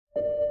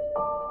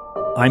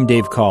I'm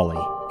Dave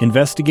Cawley,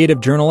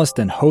 investigative journalist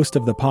and host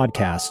of the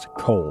podcast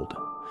Cold.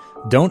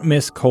 Don't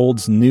miss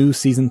Cold's new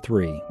Season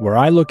 3, where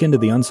I look into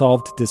the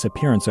unsolved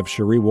disappearance of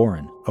Cherie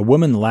Warren, a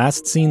woman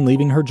last seen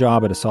leaving her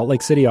job at a Salt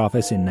Lake City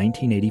office in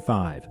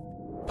 1985.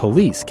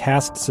 Police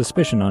cast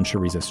suspicion on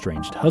Cherie's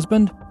estranged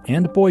husband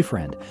and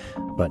boyfriend,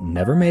 but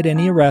never made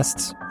any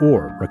arrests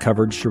or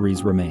recovered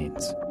Cherie's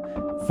remains.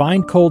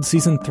 Find Cold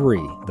Season 3,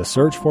 The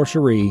Search for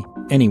Cherie,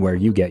 anywhere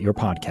you get your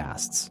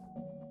podcasts.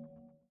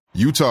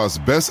 Utah's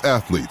best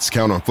athletes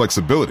count on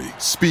flexibility,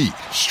 speed,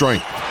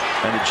 strength.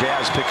 And the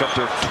Jazz pick up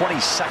their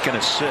 22nd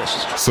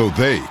assist. So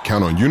they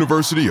count on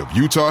University of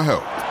Utah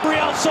Health.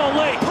 Real Salt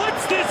Lake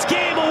puts this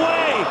game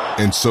away.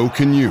 And so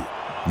can you.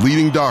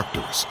 Leading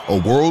doctors, a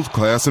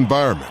world-class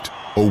environment,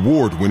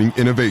 award-winning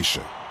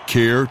innovation,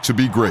 care to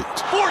be great.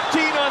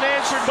 14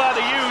 unanswered by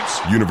the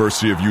Utes.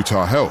 University of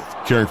Utah Health,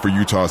 caring for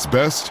Utah's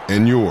best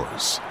and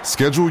yours.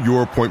 Schedule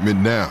your appointment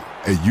now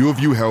at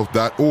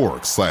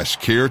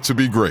uofuhealth.org/care to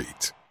be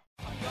great.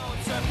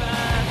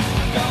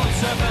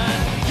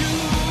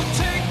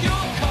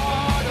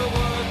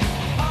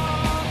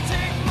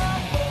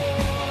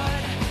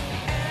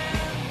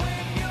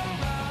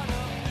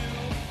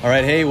 All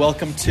right, hey,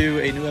 welcome to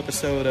a new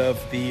episode of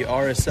the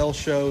RSL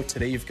Show.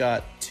 Today you've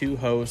got two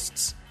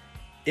hosts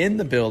in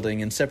the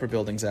building, in separate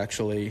buildings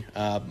actually.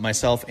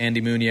 Myself,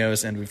 Andy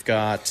Munoz, and we've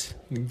got...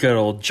 Good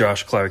old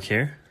Josh Clark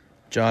here.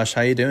 Josh,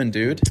 how you doing,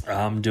 dude?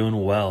 I'm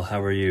doing well.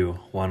 How are you,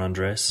 Juan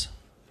Andres?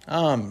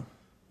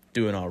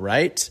 Doing all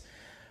right.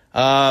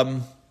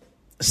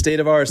 State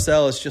of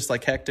RSL is just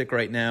like hectic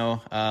right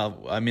now.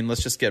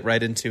 Let's just get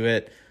right into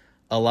it.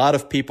 A lot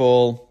of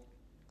people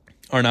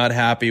are not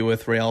happy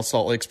with Real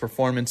Salt Lake's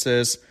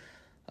performances.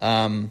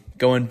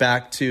 Going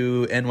back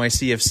to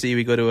NYCFC,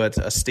 we go to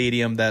a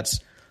stadium that's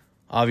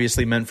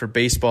obviously meant for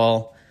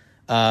baseball.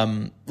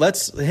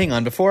 Let's hang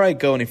on. Before I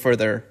go any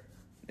further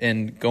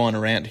and go on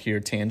a rant here,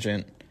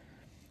 tangent,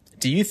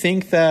 do you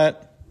think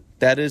that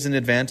is an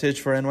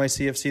advantage for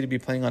NYCFC to be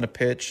playing on a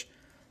pitch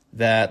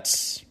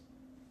that's,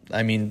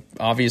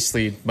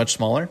 obviously much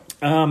smaller?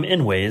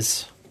 In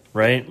ways,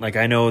 right? Like,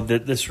 I know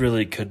that this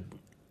really could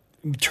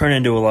turn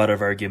into a lot of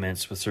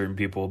arguments with certain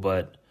people,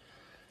 but,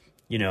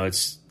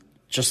 it's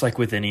just like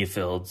with any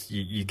field.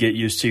 You get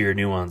used to your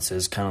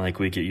nuances, kind of like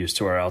we get used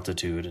to our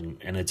altitude,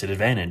 and it's an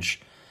advantage.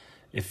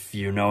 If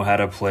you know how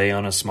to play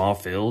on a small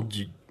field,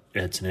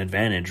 it's an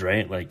advantage,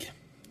 right? Like,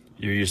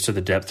 you're used to the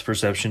depth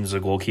perception as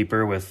a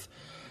goalkeeper with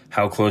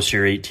how close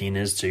your 18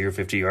 is to your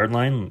 50-yard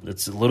line.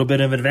 It's a little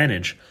bit of an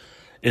advantage.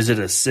 Is it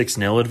a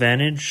 6-0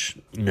 advantage?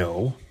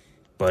 No,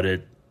 but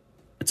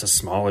it's a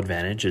small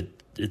advantage.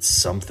 It's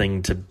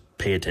something to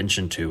pay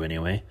attention to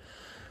anyway.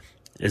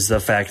 Is the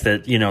fact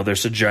that,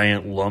 there's a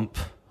giant lump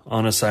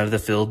on a side of the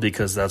field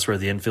because that's where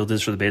the infield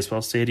is for the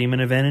baseball stadium an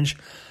advantage?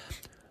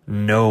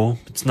 No,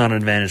 it's not an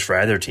advantage for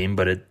either team,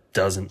 but it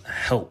doesn't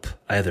help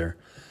either.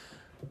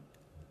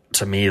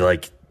 To me,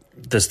 like,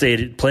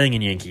 playing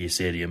in Yankee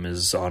Stadium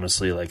is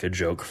honestly like a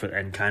joke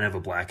and kind of a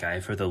black eye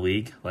for the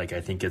league. Like,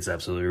 I think it's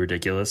absolutely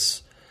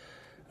ridiculous.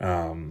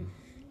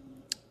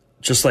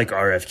 Just like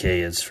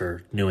RFK is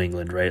for New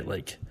England, right?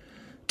 Like,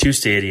 two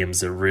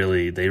stadiums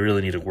that they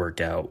really need to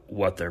work out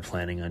what they're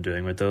planning on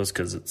doing with those,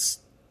 because it's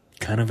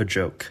kind of a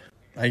joke.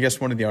 I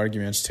guess one of the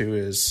arguments too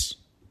is,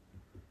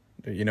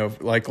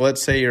 like,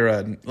 let's say you're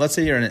an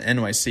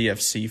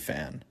NYCFC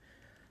fan,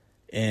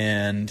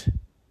 and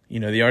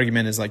the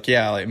argument is like,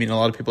 yeah, a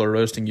lot of people are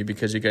roasting you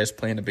because you guys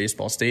play in a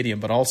baseball stadium,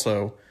 but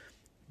also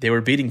they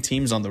were beating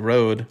teams on the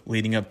road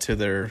leading up to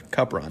their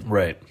cup run.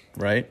 Right.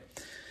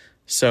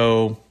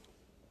 So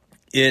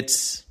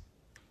it's,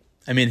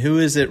 who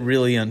is it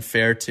really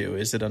unfair to?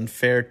 Is it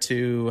unfair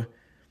to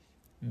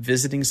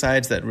visiting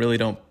sides that really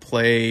don't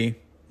play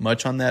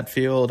much on that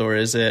field, or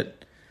is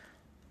it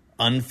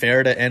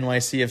unfair to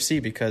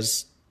NYCFC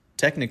because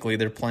technically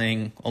they're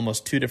playing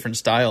almost two different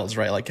styles,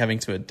 right? Like, having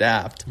to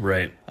adapt,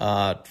 right?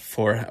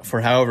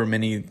 For however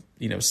many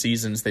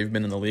seasons they've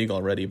been in the league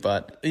already.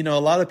 But a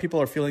lot of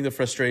people are feeling the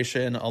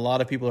frustration. A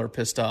lot of people are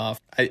pissed off.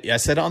 I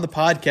said it on the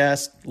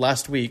podcast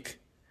last week.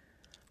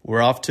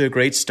 We're off to a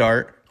great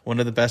start. One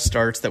of the best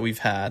starts that we've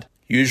had.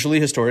 Usually,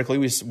 historically,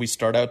 we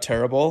start out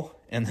terrible,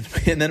 and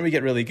then we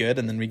get really good,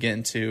 and then we get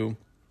into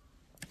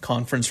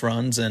conference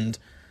runs, and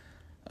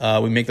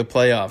we make the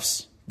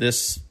playoffs.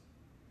 This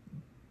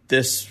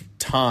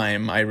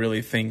time, I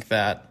really think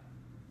that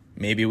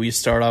maybe we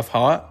start off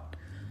hot,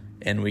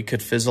 and we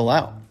could fizzle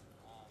out.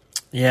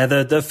 Yeah,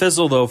 the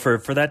fizzle, though, for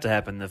that to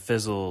happen, the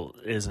fizzle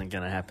isn't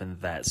going to happen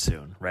that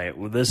soon, right?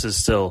 Well, this is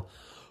still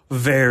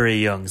very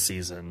young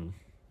season.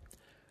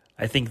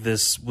 I think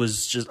this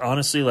was just,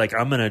 honestly, like,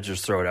 I'm going to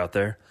just throw it out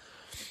there.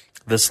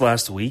 This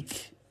last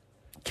week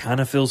kind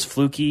of feels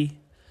fluky,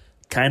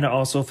 kind of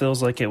also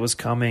feels like it was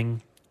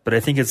coming, but I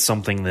think it's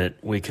something that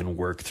we can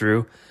work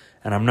through,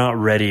 and I'm not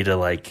ready to,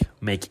 like,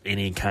 make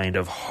any kind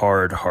of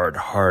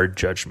hard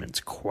judgments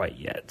quite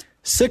yet.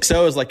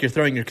 6-0 is like you're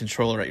throwing your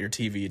controller at your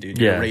TV, dude.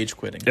 You're rage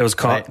quitting. It was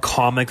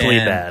comically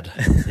bad.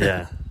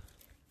 Yeah.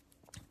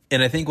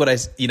 And I think what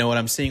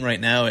I'm seeing right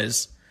now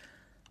is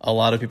a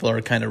lot of people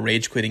are kind of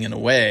rage quitting in a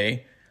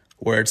way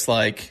where it's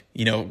like,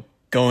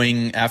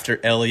 going after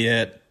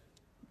Elliott,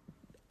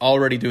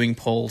 already doing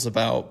polls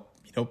about,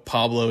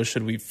 Pablo,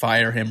 should we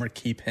fire him or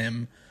keep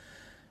him?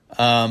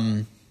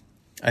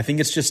 I think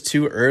it's just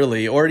too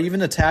early, or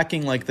even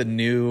attacking like the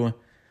new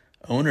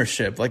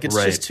ownership. Like it's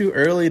just too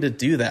early to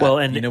do that. Well,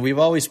 and we've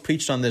always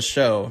preached on this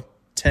show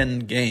 10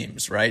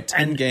 games, right?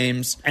 10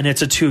 games. And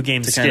it's a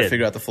 2-game skid. To kind of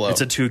figure out the flow.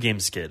 It's a 2-game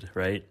skid,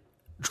 right?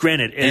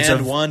 Granted,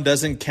 one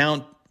doesn't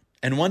count.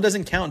 And one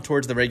doesn't count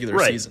towards the regular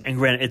season. And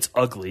granted, it's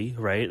ugly,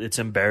 right? It's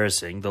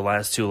embarrassing. The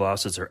last 2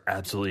 losses are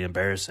absolutely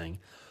embarrassing.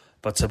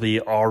 But to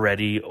be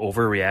already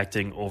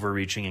overreacting,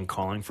 overreaching, and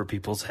calling for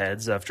people's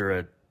heads after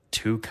a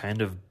 2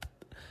 kind of,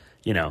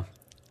 no.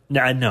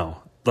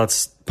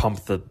 Let's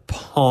pump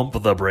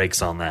the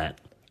brakes on that.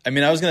 I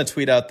mean, I was going to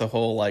tweet out the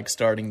whole like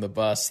starting the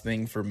bus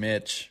thing for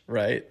Mitch,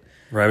 right?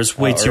 Right, it was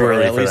way too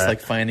early for that. Or at least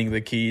like finding the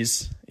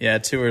keys. Yeah,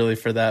 too early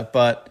for that.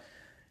 But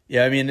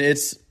yeah, I mean,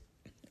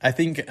 I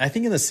think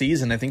in the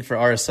season, I think for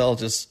RSL,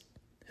 just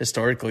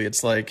historically,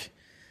 it's like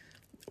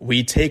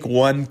we take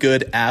one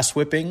good ass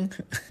whipping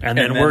and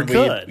then we're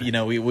good.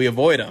 We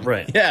avoid them.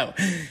 Right. Yeah.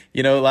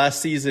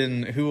 Last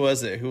season, who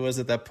was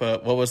it that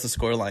put, what was the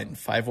scoreline?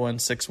 5-1,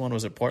 6-1?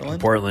 Was it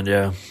Portland? Portland,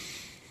 yeah.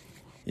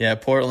 Yeah,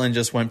 Portland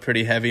just went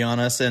pretty heavy on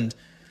us. And,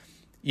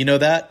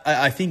 that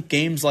I think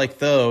games like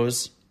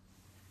those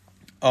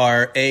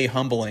are A,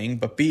 humbling,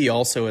 but B,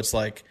 also it's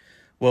like,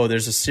 whoa,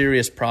 there's a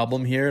serious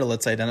problem here.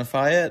 Let's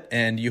identify it.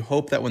 And you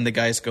hope that when the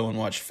guys go and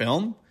watch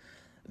film,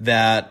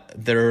 that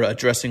they're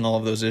addressing all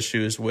of those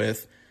issues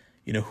with,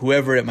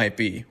 whoever it might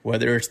be,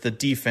 whether it's the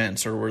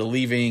defense or we're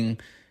leaving,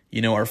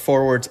 our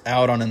forwards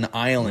out on an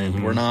island.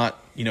 Mm-hmm. We're not,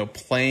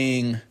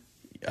 playing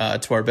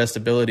to our best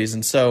abilities.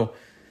 And so,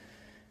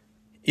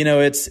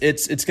 it's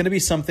going to be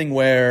something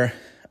where,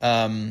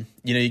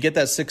 you get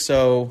that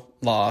 6-0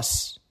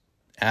 loss,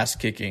 ass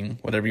kicking,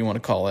 whatever you want to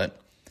call it.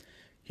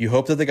 You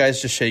hope that the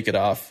guys just shake it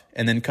off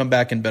and then come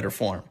back in better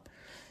form.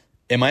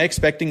 Am I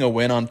expecting a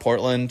win on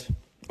Portland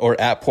or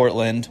at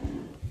Portland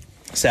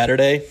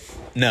Saturday?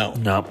 No.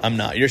 I'm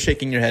not. You're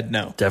shaking your head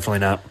no. Definitely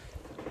not.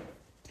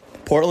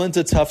 Portland's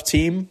a tough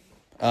team.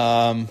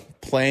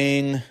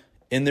 Playing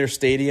in their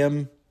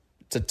stadium,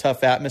 it's a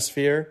tough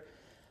atmosphere.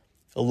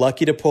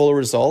 Lucky to pull a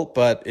result,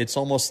 but it's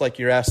almost like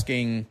you're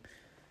asking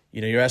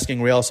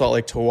Real Salt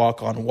Lake to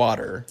walk on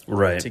water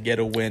to get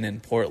a win in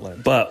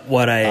Portland. But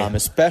what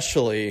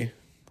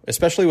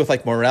especially with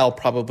like morale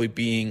probably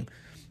being,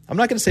 I'm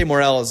not going to say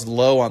morale is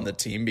low on the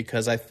team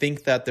because I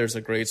think that there's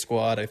a great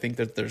squad. I think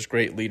that there's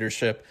great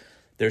leadership.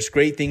 There's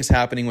great things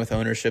happening with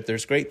ownership.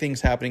 There's great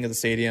things happening at the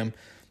stadium.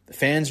 The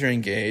fans are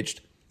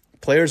engaged.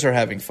 Players are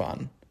having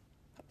fun.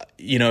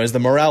 Is the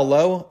morale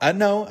low?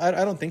 No, I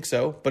don't think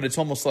so. But it's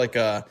almost like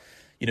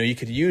you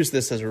could use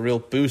this as a real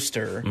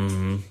booster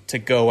to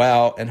go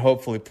out and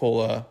hopefully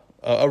pull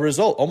a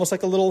result, almost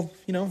like a little,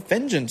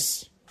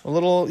 vengeance, a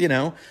little,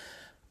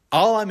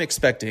 all I'm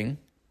expecting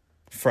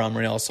from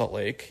Real Salt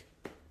Lake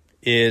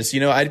is,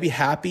 I would be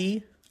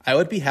happy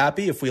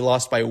if we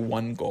lost by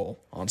 1 goal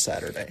on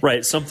Saturday.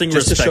 Right, something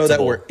just respectable. To show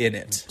that we're in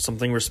it.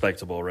 Something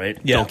respectable, right?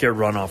 Yeah. Don't get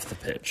run off the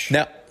pitch.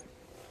 Now,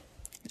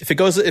 if it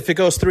goes 3-0,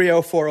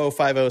 4-0, 5-0,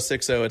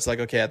 6-0, it's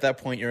like, okay, at that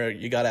point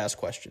you got to ask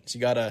questions.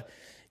 You got to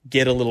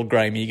get a little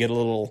grimy, get a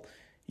little,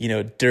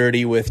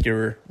 dirty with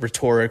your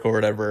rhetoric or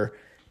whatever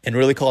and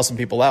really call some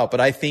people out. But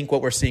I think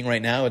what we're seeing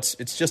right now, it's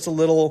just a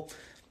little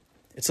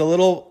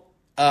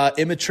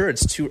immature.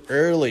 It's too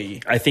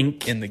early. I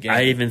think in the game.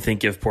 I even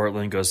think if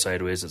Portland goes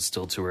sideways, it's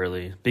still too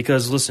early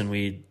because listen,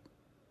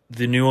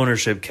 the new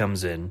ownership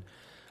comes in.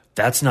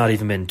 That's not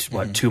even been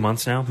 2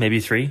 months now, maybe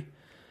 3.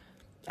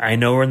 I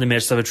know we're in the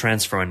midst of a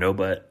transfer window,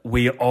 but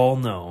we all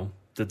know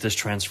that this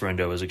transfer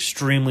window is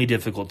extremely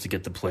difficult to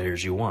get the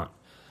players you want.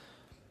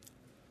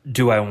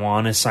 Do I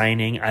want a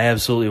signing? I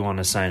absolutely want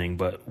a signing,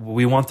 but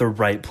we want the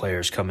right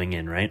players coming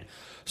in, right?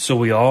 So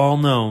we all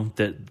know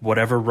that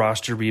whatever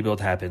roster rebuild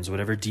happens,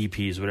 whatever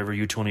DPs, whatever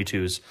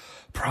U22s,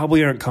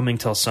 probably aren't coming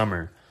till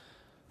summer,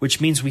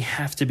 which means we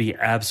have to be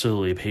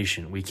absolutely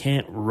patient. We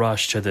can't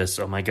rush to this,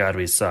 oh my God,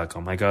 we suck.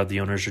 Oh my God,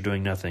 the owners are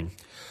doing nothing.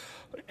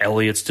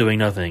 Elliott's doing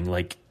nothing.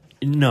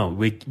 No,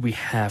 we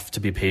have to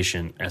be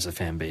patient as a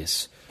fan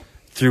base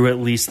through at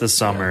least the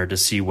summer to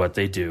see what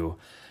they do.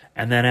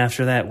 And then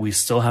after that, we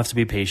still have to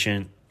be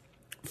patient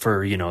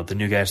for, the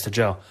new guys to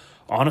gel.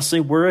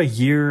 Honestly, we're a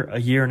year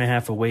and a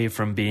half away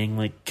from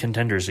being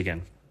contenders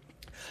again.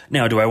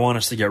 Now, do I want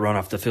us to get run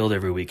off the field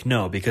every week?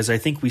 No, because I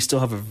think we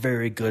still have a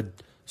very good,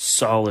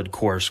 solid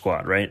core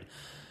squad, right?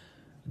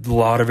 A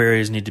lot of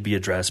areas need to be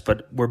addressed,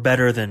 but we're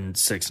better than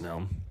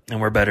 6-0, and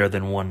we're better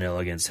than 1-0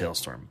 against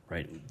Hailstorm,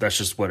 right? That's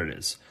just what it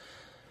is.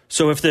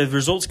 So if the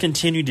results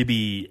continue to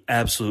be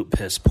absolute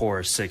piss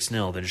poor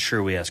 6-0, then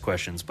sure we ask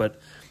questions.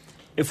 But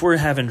if we're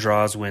having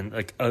draws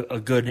when a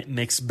good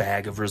mixed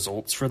bag of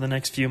results for the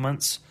next few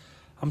months,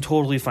 I'm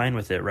totally fine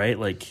with it, right?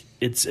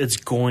 It's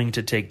going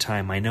to take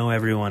time. I know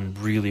everyone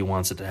really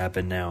wants it to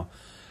happen now,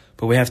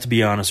 but we have to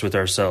be honest with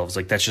ourselves.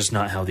 That's just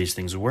not how these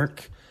things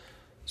work.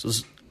 So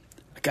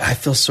I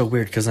feel so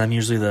weird because I'm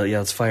usually the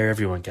let's fire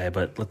everyone guy,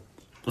 but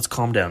let's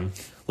calm down.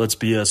 Let's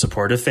be a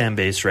supportive fan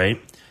base,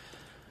 right?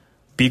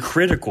 Be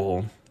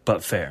critical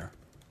but fair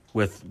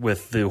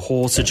with the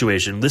whole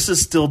situation. This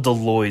is still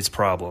Deloitte's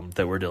problem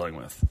that we're dealing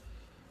with,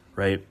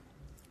 right?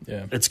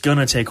 Yeah, it's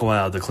gonna take a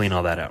while to clean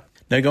all that out.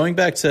 Now going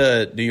back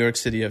to New York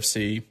City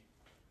FC,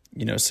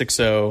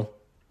 6-0,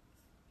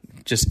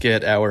 just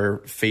get our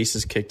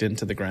faces kicked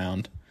into the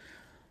ground.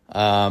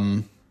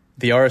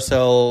 The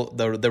RSL,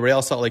 the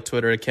Real Salt Lake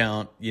Twitter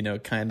account,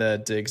 kind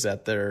of digs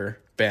at their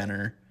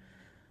banner,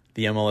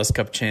 the MLS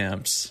Cup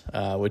champs,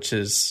 which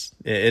is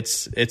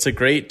it's a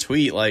great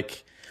tweet.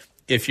 Like,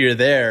 if you're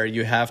there,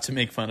 you have to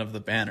make fun of the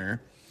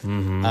banner.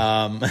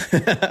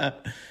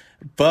 Mm-hmm.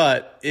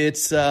 But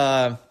it's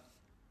I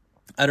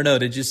don't know.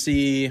 Did you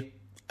see?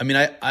 I mean,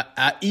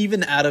 I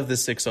even out of the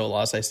 6-0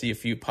 loss, I see a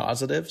few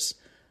positives.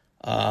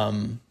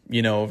 I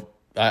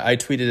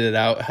tweeted it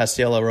out.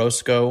 Hasiel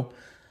Orozco.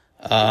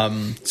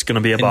 It's going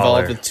to be a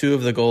involved baller. With two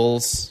of the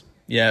goals.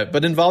 Yeah,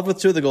 but involved with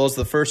two of the goals.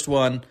 The first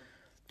one,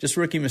 just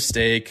rookie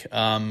mistake.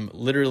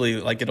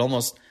 Literally, like, it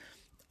almost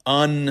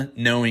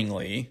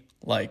unknowingly,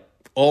 like,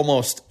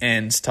 almost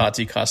ends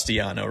Tati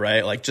Castellano,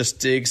 right? Like, just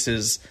digs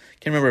his,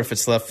 can't remember if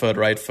it's left foot,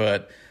 right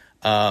foot.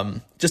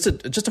 Just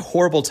a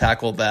horrible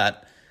tackle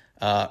that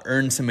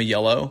earns him a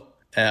yellow.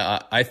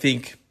 I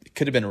think it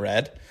could have been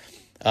red.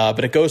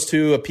 But it goes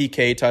to a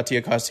PK,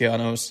 Tati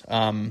Castellanos.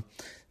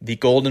 The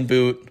Golden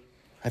Boot,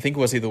 I think,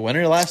 was he the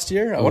winner last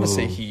year? I want to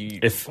say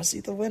was he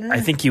the winner? I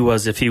think he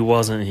was. If he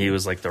wasn't, he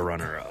was like the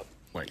runner-up.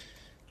 Like,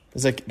 it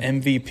was like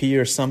MVP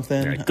or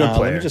something. Yeah, good player.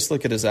 Let me just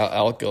look at his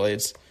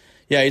accolades.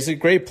 Yeah, he's a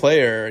great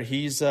player.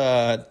 He's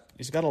got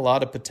a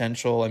lot of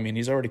potential. I mean,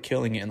 he's already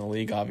killing it in the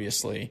league,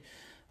 obviously.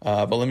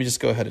 But let me just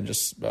go ahead and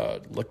just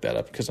look that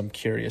up because I'm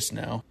curious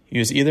now. He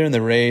was either in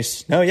the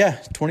race. No, yeah,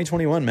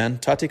 2021, man.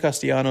 Tati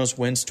Castellanos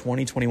wins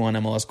 2021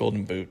 MLS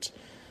Golden Boot.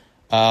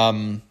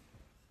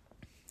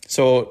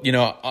 So,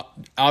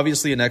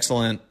 obviously an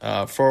excellent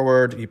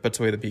forward. He puts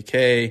away the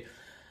PK.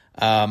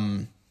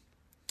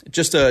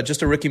 Just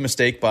a rookie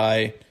mistake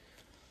by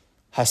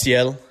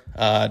Hasiel.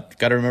 Got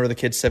to remember the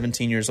kid's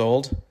 17 years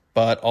old,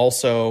 but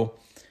also,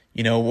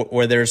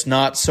 where there's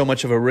not so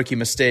much of a rookie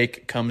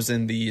mistake comes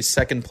in the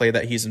second play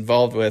that he's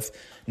involved with.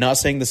 Not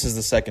saying this is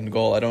the second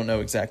goal. I don't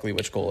know exactly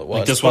which goal it was. I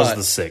think this was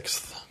the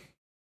sixth.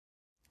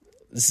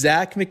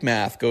 Zach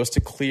McMath goes to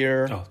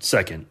clear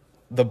second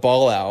the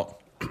ball out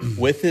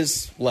with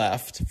his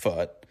left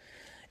foot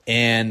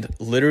and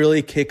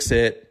literally kicks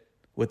it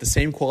with the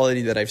same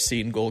quality that I've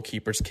seen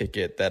goalkeepers kick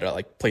it that are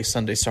like play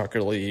Sunday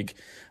Soccer League,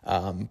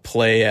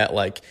 play at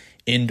like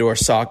indoor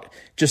soccer.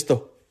 Just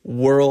the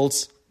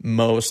world's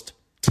most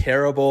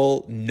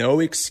terrible, no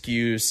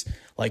excuse.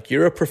 Like,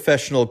 you're a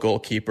professional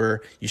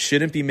goalkeeper. You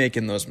shouldn't be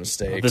making those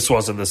mistakes. This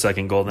wasn't the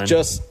second goal then.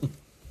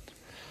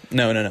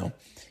 No.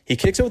 He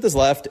kicks it with his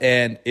left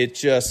and it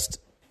just,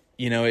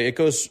 it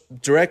goes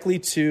directly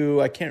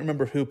to, I can't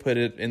remember who put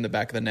it in the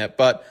back of the net,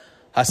 but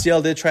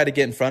Hasiel did try to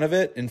get in front of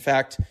it. In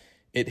fact,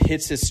 it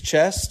hits his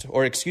chest,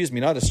 or excuse me,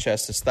 not his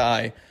chest, his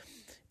thigh,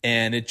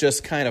 and it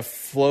just kind of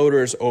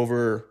floaters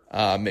over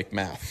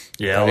McMath.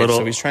 Yeah, right? a little.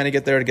 So he's trying to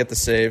get there to get the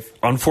save.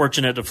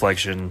 Unfortunate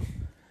deflection.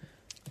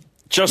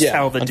 Just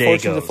how the day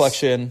goes. Unfortunate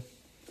deflection.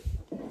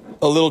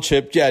 A little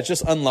chip. Yeah,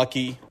 just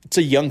unlucky. It's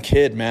a young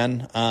kid,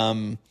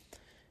 man.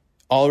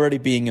 Already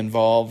being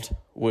involved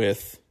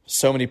with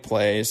so many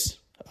plays,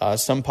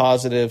 some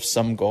positive,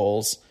 some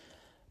goals.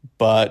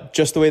 But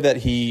just the way that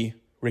he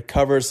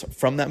recovers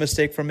from that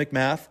mistake from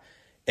McMath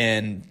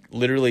and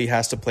literally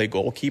has to play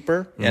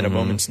goalkeeper at a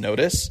moment's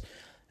notice.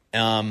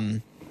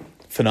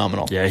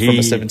 Phenomenal. Yeah, from a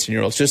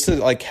 17-year-old. Just to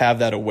like have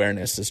that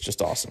awareness is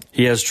just awesome.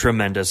 He has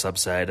tremendous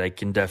upside. I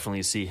can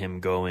definitely see him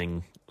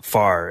going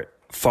far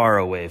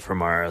away from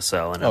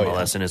RSL and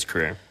MLS in his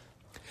career.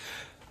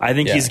 I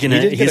think he's gonna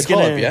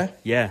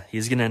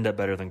end up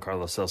better than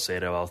Carlos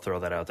Salcedo. I'll throw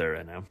that out there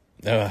right now.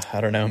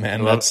 I don't know,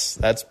 man.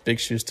 That's big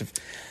shoes to.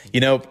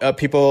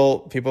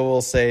 People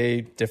will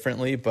say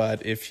differently,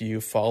 but if you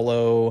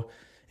followed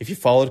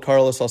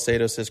Carlos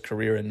Salcedo's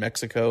career in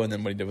Mexico and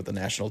then what he did with the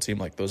national team,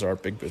 like, those are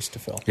big boots to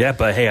fill. Yeah,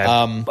 but hey,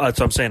 that's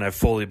what I'm saying. I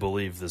fully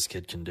believe this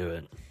kid can do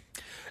it.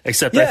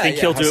 Except I think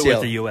he'll do it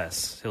with the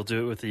U.S. He'll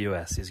do it with the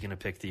U.S. He's going to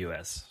pick the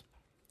U.S.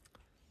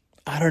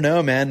 I don't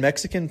know, man.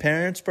 Mexican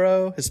parents,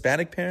 bro.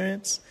 Hispanic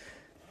parents.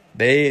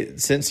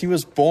 Since he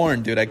was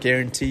born, dude, I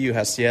guarantee you,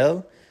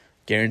 Hasiel,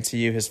 guarantee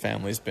you his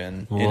family's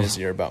been in his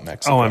ear about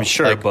Mexico. Oh, I'm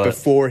sure. But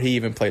before he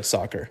even played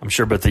soccer. I'm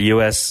sure, but the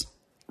U.S.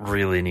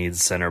 really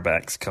needs center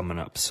backs coming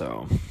up,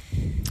 so,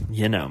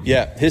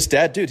 Yeah, his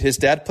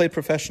dad played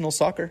professional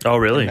soccer. Oh,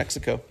 really? In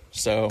Mexico.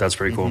 So that's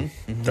pretty cool.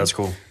 Mm-hmm. That's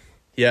cool.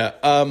 Yeah.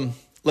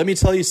 Let me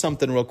tell you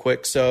something real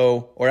quick.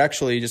 Or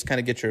actually just kind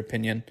of get your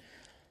opinion.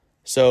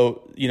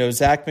 So,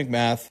 Zach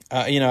McMath,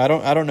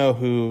 I don't know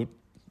who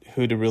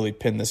to really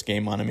pin this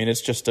game on. I mean,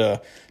 it's just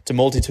a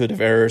multitude of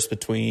errors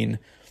between,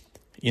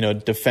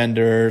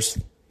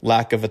 defenders,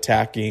 lack of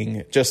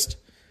attacking, just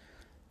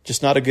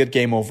not a good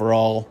game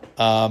overall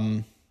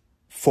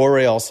for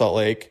Real Salt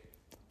Lake.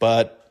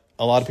 But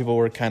a lot of people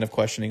were kind of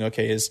questioning,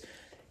 okay, is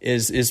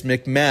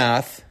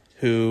McMath,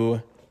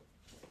 who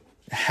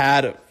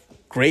had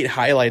great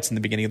highlights in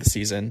the beginning of the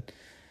season,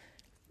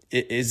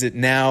 is it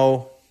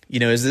now,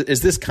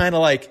 is this kind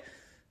of like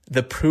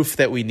the proof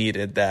that we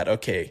needed that,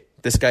 okay,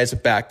 this guy's a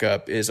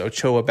backup? Is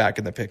Ochoa back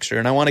in the picture?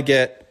 And I want to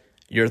get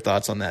your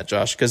thoughts on that,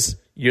 Josh, because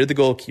you're the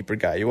goalkeeper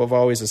guy. You have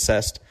always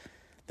assessed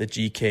the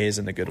GKs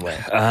in a good way.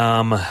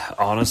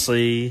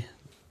 Honestly,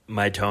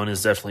 my tone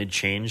has definitely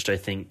changed. I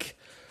think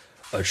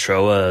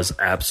Ochoa is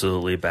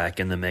absolutely back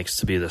in the mix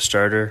to be the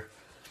starter.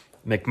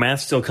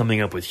 McMath's still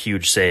coming up with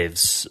huge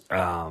saves.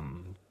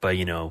 But,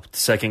 the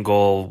second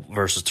goal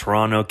versus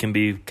Toronto can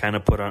be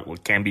put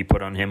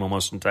on him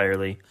almost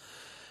entirely.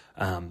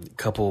 A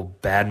couple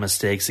bad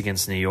mistakes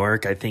against New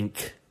York. I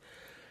think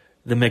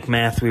the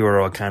McMath we were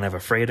all kind of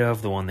afraid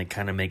of, the one that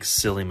kind of makes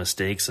silly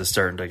mistakes, is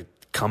starting to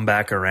come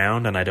back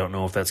around. And I don't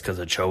know if that's because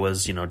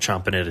Ochoa's,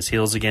 chomping at his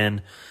heels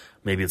again.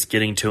 Maybe it's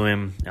getting to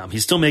him.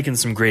 He's still making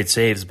some great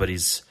saves, but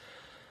he's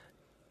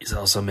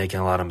also making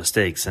a lot of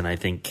mistakes. And I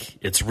think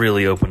it's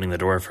really opening the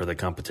door for the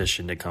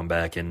competition to come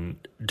back. And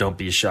don't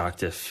be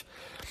shocked if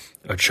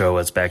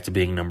Ochoa's back to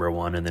being number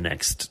one in the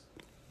next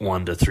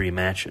 1 to 3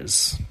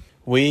 matches.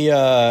 We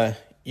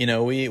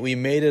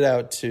made it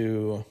out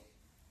to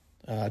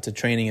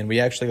training, and we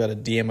actually got a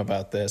DM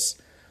about this.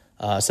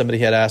 Somebody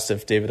had asked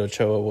if David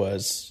Ochoa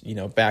was,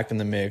 back in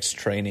the mix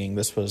training.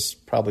 This was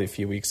probably a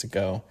few weeks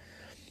ago.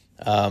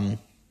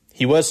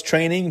 He was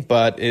training,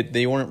 but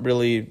they weren't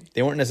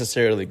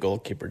necessarily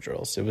goalkeeper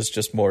drills. It was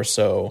just more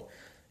so,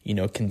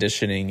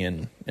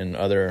 conditioning and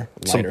other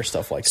lighter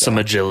stuff like that. Some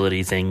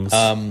agility things.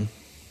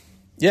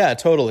 Yeah,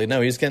 totally. No,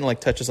 he was getting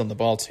touches on the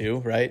ball too,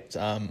 right?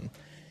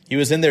 He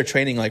was in there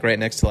training right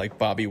next to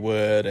Bobby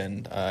Wood,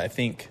 and I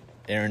think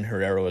Aaron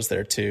Herrera was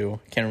there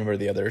too. Can't remember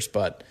the others,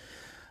 but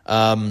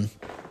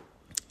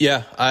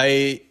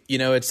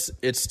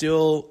it's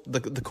still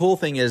the cool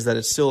thing is that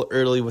it's still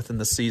early within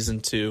the season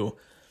to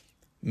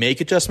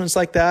make adjustments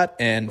like that,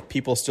 and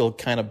people still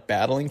kind of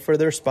battling for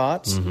their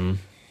spots. Mm-hmm.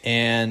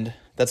 And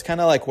that's kind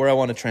of where I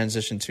want to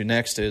transition to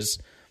next is,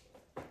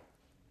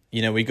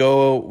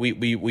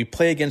 we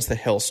play against the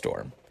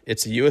Hailstorm.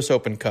 It's a U.S.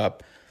 Open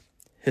Cup.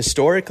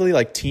 Historically,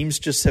 teams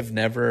just have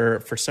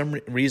never, for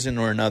some reason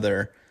or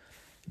another,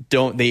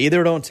 they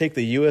either don't take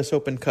the U.S.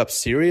 Open Cup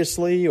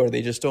seriously, or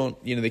they just don't,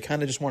 they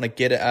kind of just want to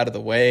get it out of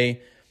the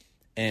way.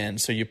 And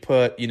so you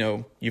put,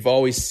 you've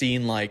always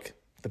seen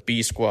the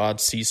B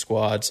squads, C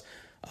squads,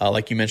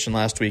 like you mentioned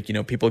last week,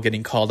 people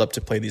getting called up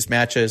to play these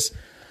matches.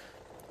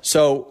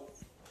 So,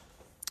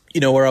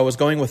 where I was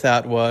going with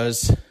that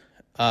was,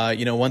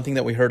 one thing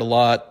that we heard a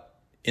lot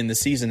in the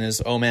season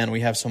is, oh man, we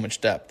have so much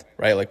depth,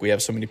 right? We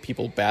have so many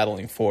people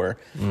battling for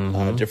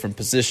different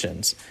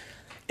positions.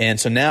 And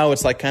so now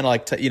it's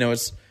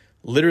it's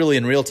literally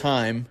in real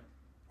time,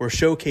 we're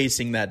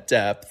showcasing that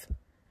depth.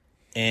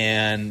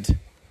 And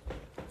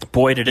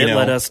boy, did it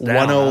let us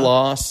down. 1-0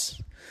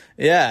 loss.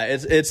 Yeah,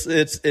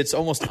 it's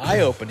almost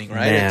eye-opening,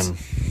 right?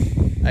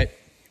 Man.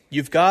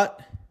 You've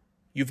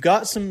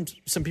got some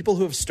people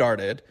who have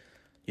started,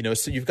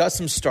 so you've got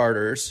some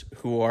starters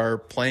who are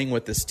playing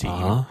with this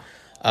team.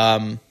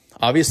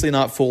 Obviously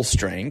not full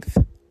strength,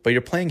 but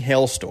you're playing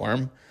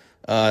Hailstorm.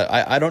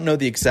 I don't know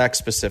the exact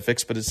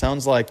specifics, but it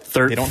sounds like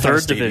they don't have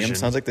a stadium. Division.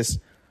 Sounds like this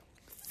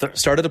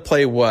started to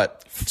play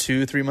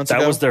 2-3 months ago?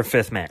 That was their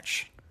 5th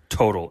match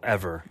total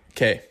ever.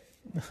 Okay.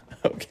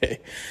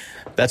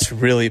 That's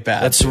really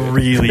bad. That's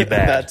really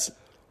bad. That's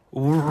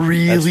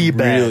really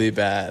bad. Really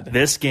bad.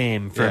 This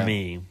game for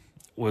me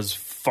was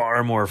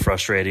far more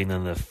frustrating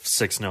than the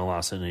 6-0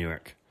 loss in New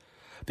York,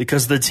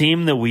 because the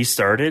team that we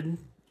started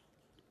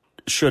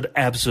should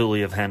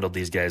absolutely have handled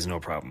these guys no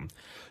problem.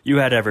 You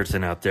had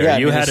Everton out there.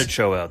 You had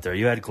Ochoa out there.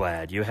 You had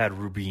Glad. You had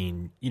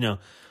Rubin.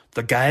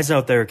 The guys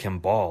out there can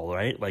ball,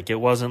 right? It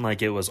wasn't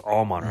like it was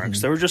all Monarchs.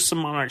 Mm-hmm. There were just some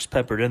Monarchs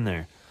peppered in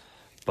there.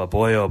 But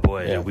boy, oh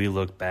boy, did we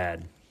look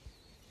bad.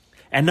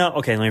 And no,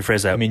 okay, let me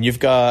phrase that. I mean, you've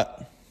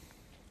got...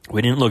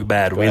 We didn't look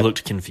bad. We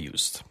looked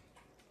confused.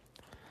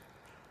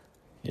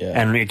 Yeah.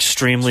 And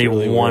extremely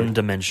really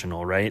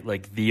one-dimensional, right?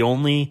 The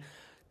only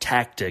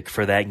tactic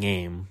for that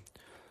game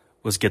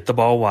was get the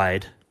ball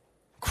wide,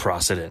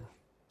 cross it in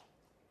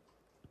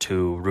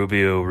to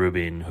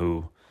Rubin,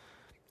 who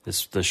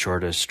is the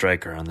shortest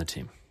striker on the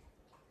team.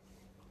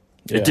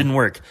 Yeah. It didn't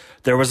work.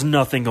 There was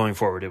nothing going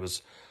forward.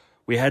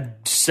 We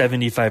had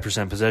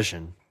 75%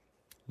 possession,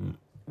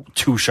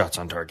 2 shots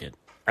on target.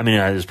 I mean,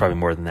 there's probably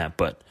more than that,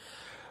 but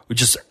we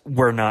just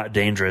were not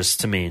dangerous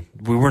to me.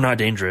 We were not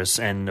dangerous,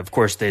 and of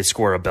course they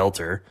score a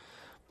belter.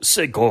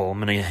 Sick goal. I'm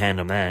going to hand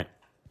them that.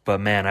 But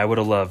man, I would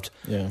have loved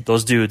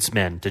those dudes.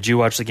 Man, did you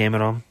watch the game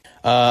at all?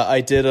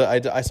 I did.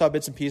 I saw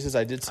bits and pieces.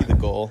 I did see the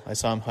goal. I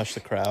saw him hush the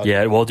crowd.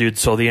 Yeah, well, dude,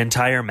 so the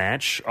entire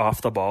match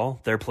off the ball,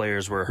 their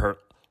players were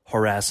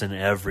harassing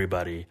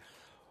everybody.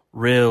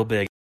 Real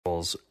big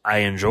goals. I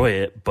enjoy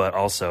it, but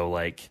also,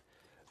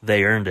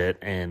 they earned it,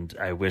 and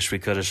I wish we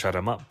could have shut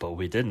them up, but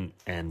we didn't,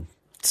 and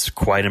it's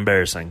quite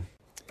embarrassing.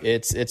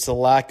 It's a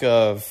lack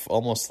of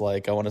almost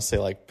I want to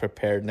say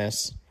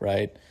preparedness,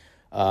 right?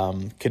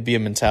 Could be a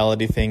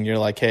mentality thing. You're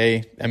like,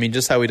 hey, I mean,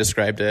 just how we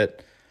described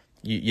it,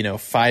 you know,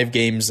 5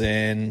 games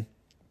in,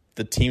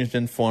 the team's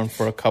been formed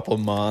for a couple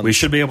months. We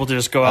should be able to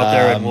just go out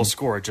there and we'll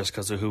score just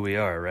because of who we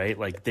are, right?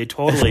 Like, they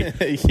totally,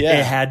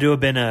 It had to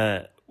have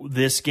been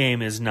this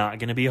game is not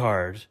going to be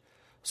hard,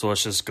 so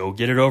let's just go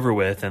get it over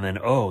with. And then,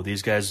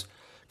 these guys,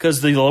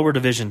 because the lower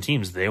division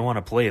teams, they want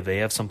to play. They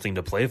have something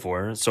to play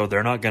for, so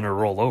they're not going to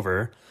roll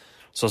over.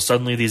 So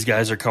suddenly these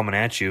guys are coming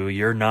at you.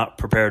 You're not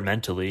prepared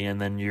mentally, and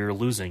then you're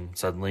losing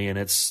suddenly, and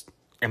it's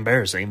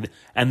embarrassing.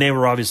 And they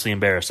were obviously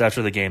embarrassed.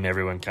 After the game,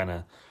 everyone kind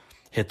of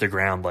hit the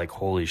ground like,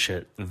 holy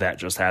shit, that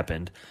just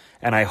happened.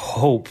 And I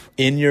hope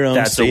in your own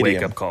that's stadium. A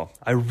wake-up call.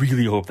 I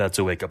really hope that's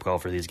a wake-up call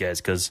for these guys,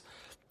 because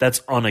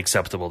that's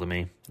unacceptable to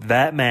me.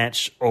 That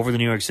match over the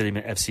New York City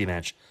FC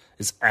match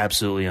is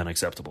absolutely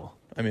unacceptable.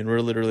 I mean,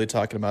 we're literally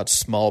talking about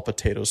small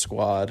potato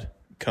squad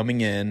coming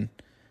in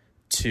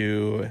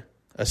to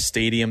a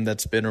stadium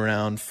that's been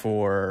around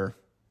for,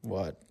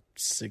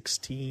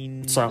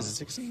 16?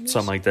 16 years?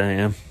 Something like that,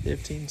 yeah.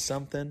 15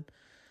 something.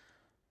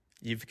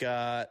 You've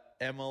got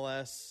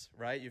MLS,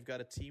 right? You've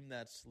got a team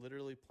that's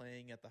literally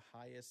playing at the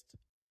highest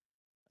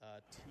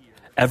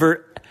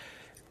tier.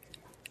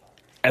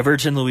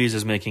 Everton Louise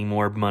is making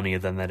more money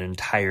than that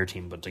entire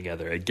team put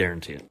together. I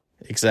guarantee it.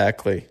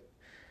 Exactly.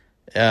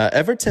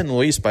 Everton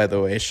Louise, by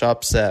the way,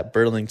 shops at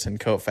Burlington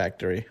Coat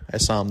Factory. I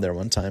saw him there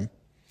one time.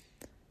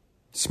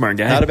 Smart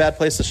guy. Not a bad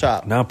place to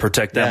shop. No,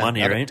 protect that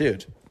money, right?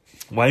 Dude.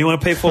 Why do you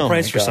want to pay full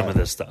price for some of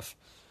this stuff?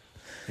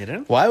 You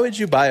know? Why would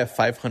you buy a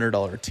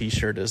 $500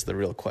 T-shirt is the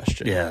real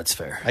question. Yeah, that's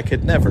fair. I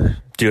could never.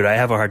 Dude, I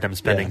have a hard time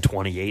spending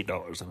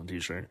 $28 on a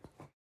T-shirt.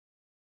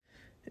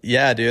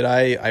 Yeah, dude,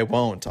 I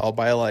won't. I'll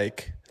buy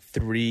like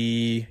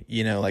 3,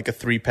 like a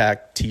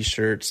 3-pack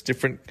T-shirts,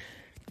 different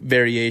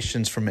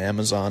variations from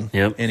Amazon.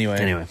 Yep.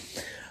 Anyway.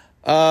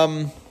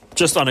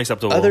 Just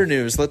unacceptable. Other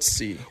news, let's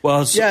see.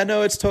 Well, it's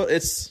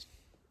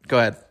go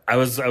ahead. I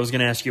was going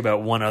to ask you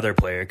about one other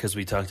player, because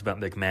we talked about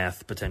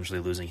McMath potentially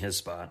losing his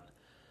spot.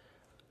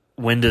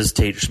 When does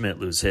Tate Schmidt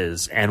lose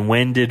his? And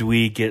when did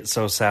we get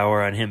so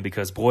sour on him?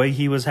 Because, boy,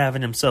 he was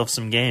having himself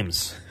some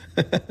games.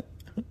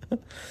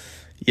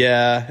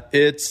 Yeah,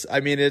 it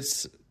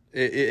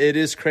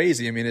is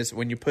crazy. I mean, it's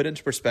when you put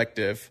into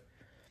perspective,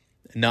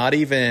 not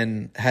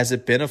even has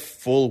it been a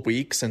full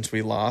week since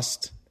we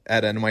lost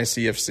at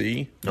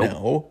NYCFC? Nope.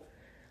 No.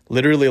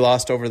 Literally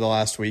lost over the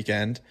last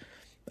weekend.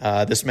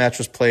 This match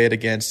was played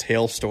against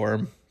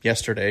Hailstorm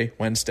yesterday,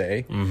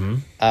 Wednesday.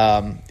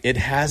 Mm-hmm. It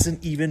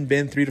hasn't even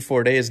been 3 to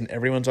 4 days, and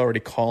everyone's already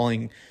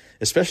calling,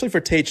 especially for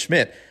Tate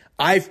Schmidt.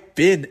 I've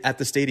been at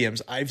the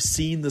stadiums. I've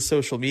seen the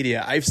social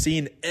media. I've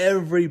seen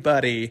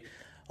everybody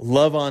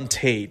love on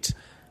Tate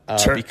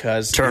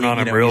because turn on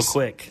him real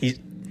quick. He's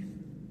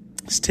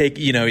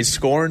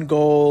scoring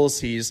goals.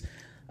 He's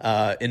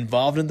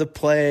involved in the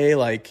play.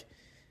 Like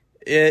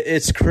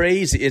it's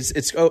crazy.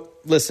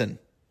 Listen,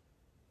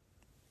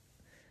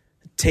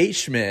 Tate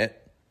Schmidt,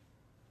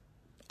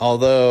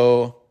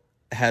 although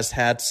has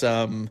had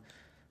some,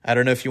 I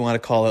don't know if you want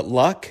to call it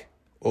luck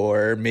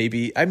or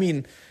maybe, I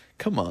mean,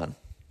 come on.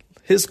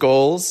 His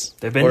goals,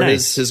 they've been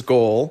nice. His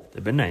goal,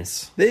 they've been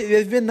nice.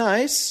 They've been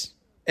nice,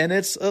 and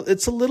it's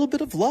a little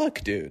bit of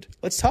luck, dude.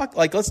 Let's talk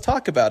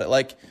about it.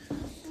 Like,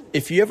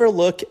 if you ever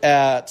look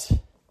at,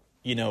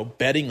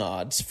 betting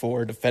odds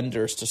for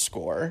defenders to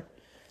score,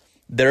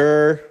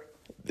 the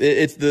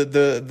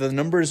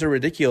numbers are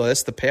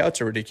ridiculous. The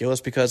payouts are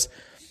ridiculous because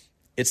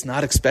it's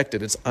not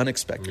expected. It's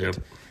unexpected.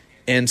 Yep.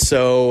 And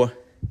so,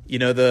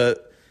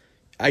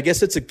 I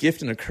guess it's a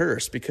gift and a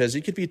curse because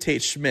you could be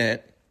Tate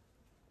Schmidt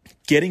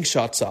getting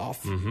shots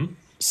off,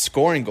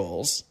 scoring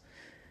goals,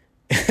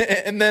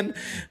 and then,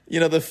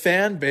 the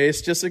fan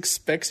base just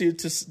expects you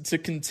to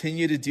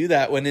continue to do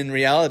that when in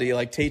reality,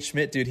 like Tate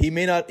Schmidt, dude, he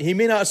may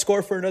not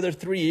score for another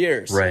 3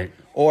 years. Right.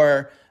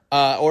 Or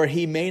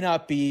he may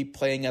not be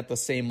playing at the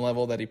same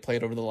level that he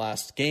played over the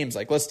last games.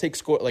 Like, let's take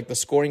the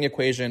scoring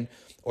equation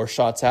or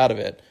shots out of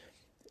it.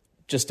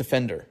 Just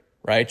defender,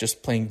 right?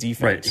 Just playing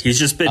defense.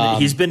 Right.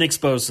 He's been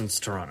exposed since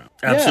Toronto.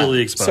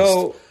 Absolutely exposed.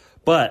 So,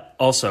 but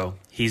also,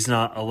 he's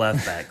not a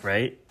left back,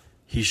 right?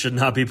 He should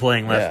not be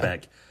playing left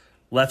back.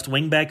 Left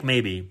wing back,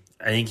 maybe.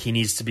 I think he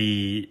needs to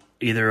be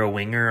either a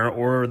winger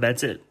or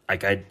that's it.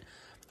 Like,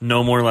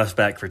 no more left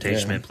back for Tate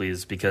Schmidt,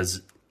 please,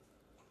 because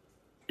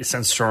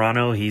since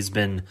Toronto, he's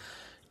been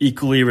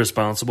equally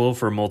responsible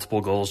for multiple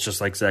goals, just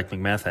like Zach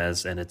McMath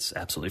has, and it's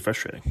absolutely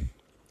frustrating.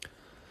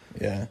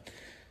 Yeah.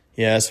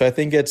 So I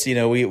think it's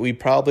we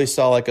probably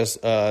saw like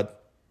a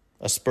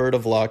spurt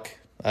of luck.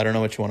 I don't know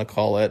what you want to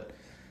call it.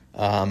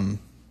 I mean,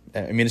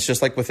 it's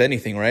just like with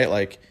anything, right?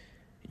 Like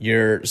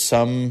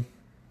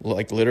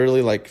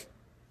literally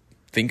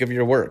think of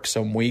your work.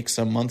 Some weeks,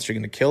 some months you're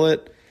going to kill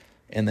it,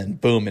 and then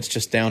boom, it's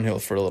just downhill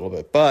for a little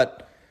bit.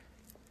 But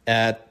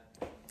at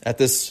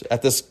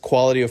this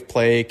quality of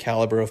play,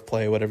 caliber of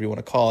play, whatever you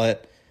want to call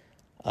it,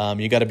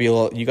 you got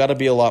to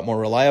be a lot more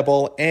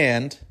reliable,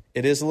 and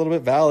it is a little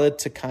bit valid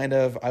to kind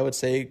of, I would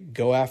say,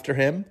 go after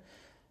him,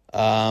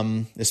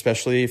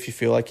 especially if you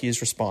feel like he's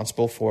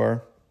responsible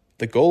for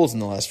the goals in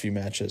the last few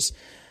matches.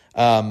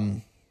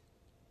 But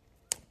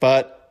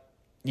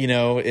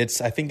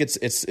I think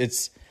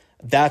it's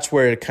that's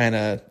where it kind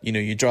of,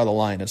 you draw the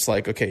line. It's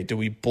like, okay, do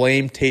we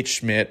blame Tate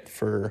Schmidt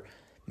for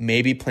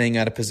maybe playing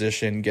out of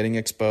position, getting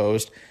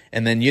exposed,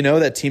 and then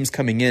that teams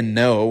coming in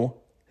know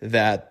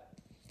that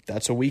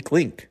that's a weak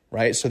link,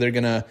 right? So they're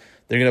gonna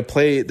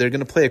play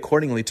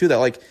accordingly to that.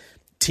 Like,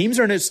 teams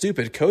are not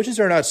stupid, coaches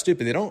are not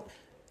stupid.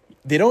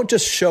 They don't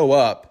just show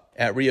up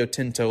at Rio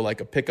Tinto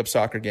like a pickup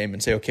soccer game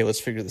and say, okay, let's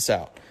figure this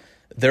out.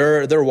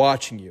 They're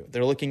watching you.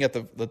 They're looking at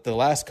the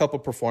last couple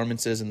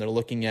performances, and they're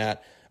looking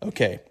at,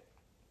 okay,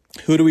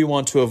 who do we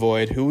want to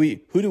avoid? Who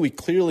do we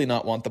clearly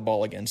not want the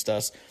ball against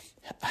us?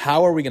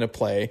 How are we going to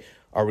play?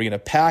 Are we going to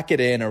pack it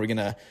in? Are we going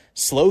to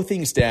slow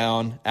things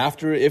down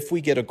if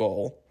we get a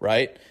goal,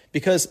 right?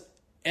 Because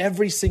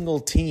every single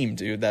team,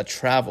 dude, that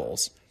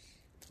travels,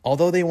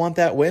 although they want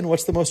that win,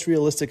 what's the most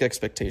realistic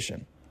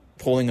expectation?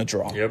 Pulling a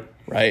draw,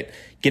 right?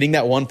 Getting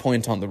that 1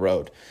 point on the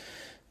road.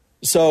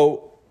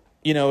 So,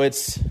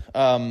 it's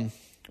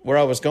where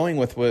I was going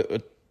with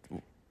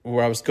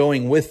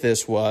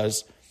this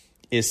was,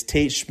 is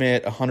Tate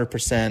Schmidt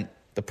 100%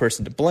 the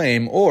person to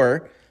blame,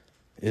 or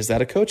is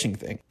that a coaching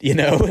thing?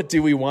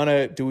 Do we want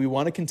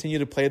to continue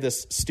to play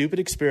this stupid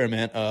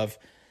experiment of,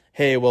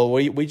 hey, well,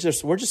 we're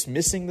just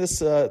missing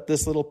this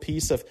little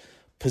piece of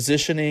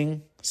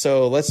positioning.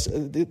 So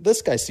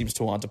this guy seems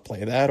to want to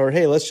play that, or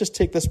hey, let's just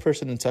take this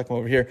person and tuck him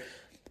over here.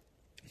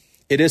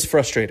 It is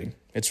frustrating.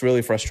 It's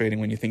really frustrating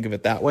when you think of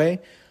it that way.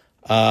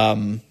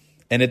 And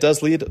it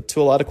does lead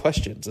to a lot of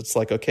questions. It's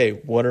like, okay,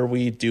 what are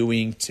we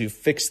doing to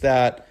fix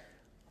that?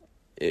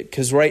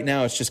 Because right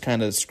now it's just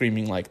kind of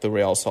screaming like the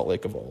Real Salt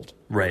Lake of old.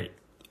 Right.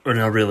 Or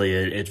no, really,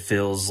 it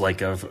feels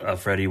like a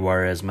Freddie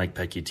Juarez, Mike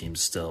Pecky team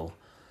still.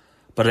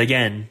 But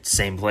again,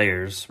 same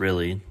players,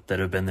 really, that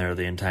have been there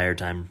the entire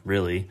time,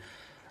 really.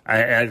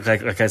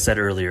 Like I said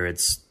earlier,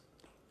 it's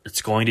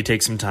going to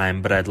take some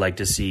time, but I'd like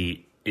to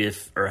see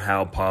if or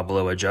how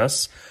Pablo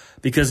adjusts.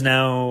 Because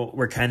now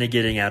we're kind of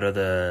getting out of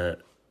the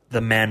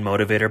man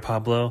motivator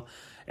Pablo,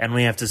 and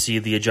we have to see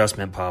the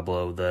adjustment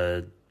Pablo,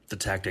 the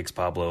tactics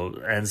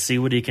Pablo, and see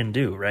what he can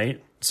do,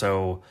 right?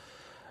 So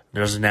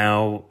there's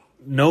now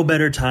no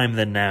better time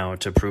than now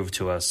to prove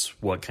to us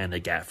what kind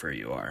of gaffer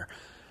you are.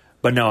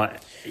 But no,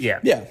 yeah.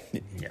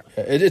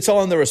 It's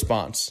all in the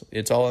response.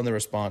 It's the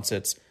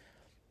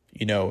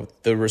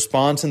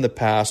response in the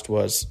past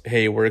was,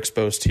 hey, we're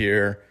exposed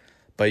here,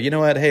 but you know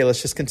what? Hey,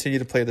 let's just continue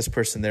to play this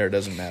person there. It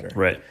doesn't matter.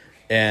 Right.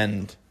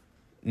 And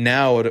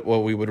now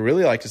what we would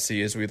really like to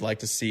see is we'd like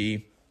to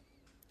see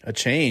a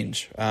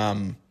change.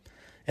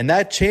 And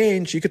that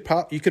change you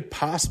could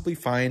possibly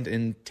find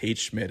in Tate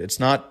Schmidt. It's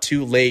not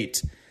too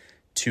late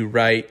to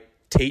write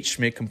Tate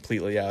Schmidt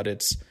completely out.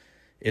 It's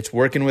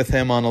working with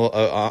him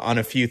on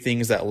a few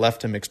things that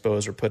left him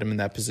exposed or put him in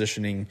that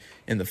positioning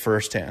in the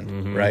first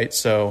hand, right?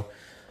 So,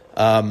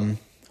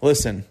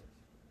 listen,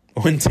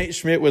 when Tate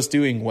Schmidt was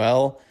doing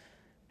well,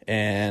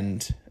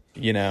 and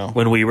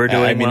when we were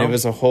doing well, it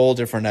was a whole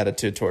different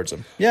attitude towards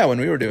him. Yeah, when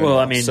we were doing well.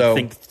 I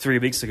think 3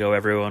 weeks ago,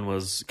 everyone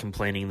was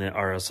complaining that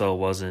RSL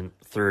wasn't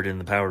third in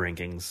the power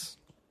rankings,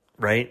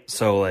 right?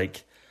 So,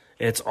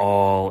 it's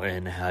all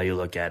in how you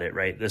look at it,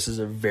 right? This is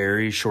a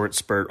very short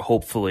spurt,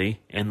 hopefully,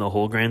 in the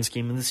whole grand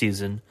scheme of the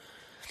season.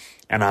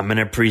 And I'm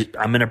gonna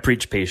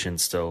preach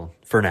patience still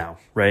for now,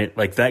 right?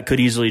 That could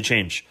easily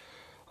change.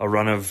 A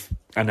run of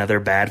another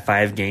bad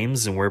 5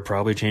 games, and we're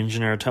probably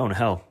changing our tone.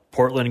 Hell,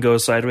 Portland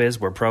goes sideways,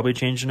 we're probably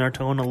changing our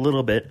tone a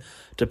little bit,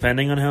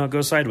 depending on how it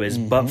goes sideways.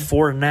 But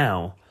for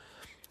now,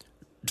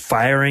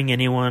 firing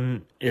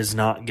anyone is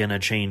not going to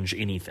change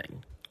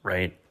anything,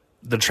 right?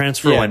 The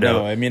transfer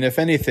window. No, if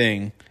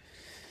anything,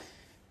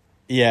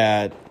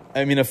 a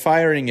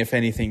firing, if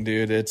anything,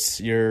 dude,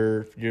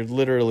 you're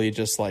literally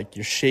just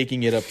you're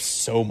shaking it up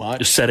so much.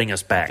 Just setting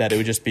us back. That it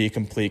would just be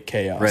complete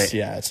chaos. Right.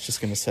 Yeah, it's just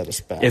going to set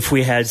us back. If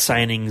we had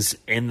signings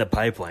in the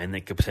pipeline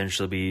that could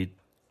potentially be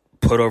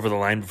put over the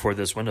line before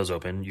this window's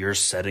open, you're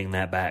setting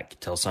that back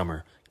till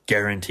summer.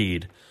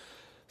 Guaranteed.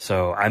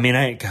 So, I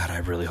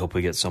really hope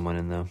we get someone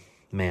in though.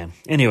 Man.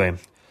 Anyway,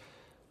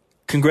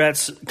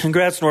 congrats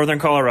Northern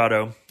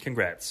Colorado.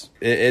 Congrats.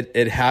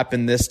 It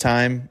happened this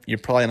time. You're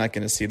probably not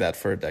going to see that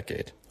for a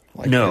decade.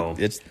 No.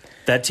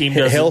 That team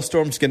doesn't.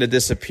 Hailstorm's going to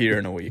disappear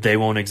in a week. They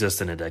won't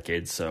exist in a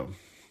decade, so.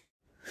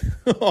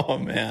 Oh,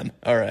 man.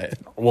 All right.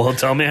 Well,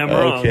 tell me I'm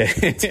wrong.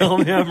 Okay. Tell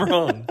me I'm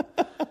wrong.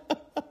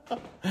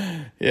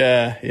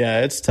 Yeah,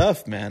 it's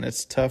tough, man.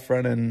 It's tough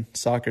running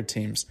soccer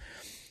teams.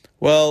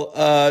 Well,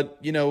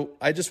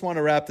 I just want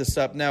to wrap this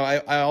up. Now,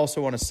 I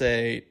also want to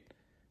say,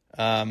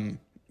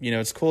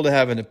 it's cool to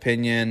have an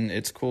opinion.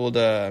 It's cool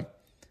to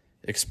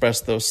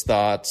express those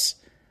thoughts.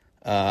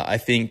 I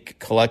think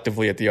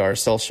collectively at the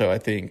RSL show, I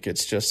think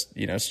it's just,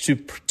 it's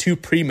too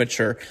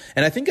premature.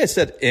 And I think I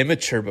said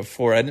immature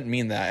before. I didn't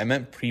mean that. I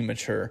meant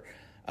premature.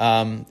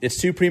 It's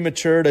too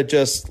premature to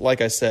just, like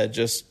I said,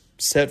 just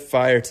set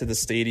fire to the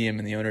stadium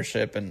and the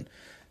ownership and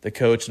the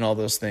coach and all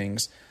those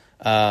things.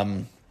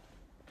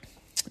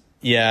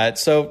 Yeah,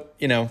 so,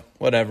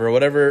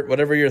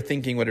 whatever you're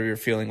thinking, whatever you're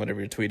feeling, whatever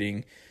you're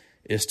tweeting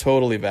is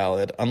totally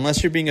valid.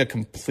 Unless you're being a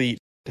complete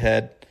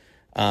head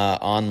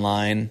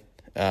online,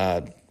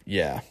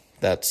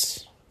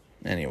 that's,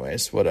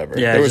 anyways, whatever.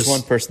 Yeah, there was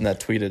one person that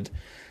tweeted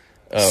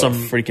some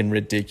freaking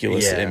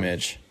ridiculous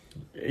image.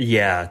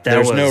 Yeah,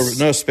 there's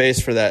no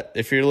space for that.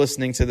 If you're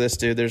listening to this,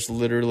 dude, there's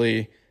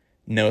literally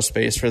no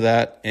space for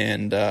that,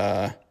 and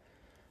I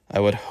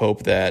would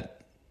hope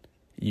that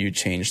you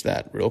change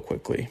that real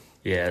quickly.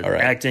 Yeah, all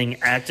right.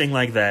 Acting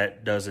like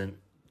that doesn't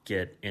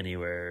get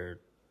anywhere.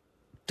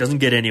 Doesn't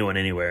get anyone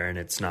anywhere, and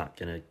it's not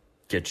gonna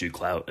get you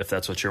clout if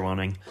that's what you're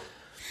wanting.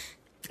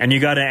 And you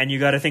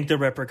gotta think you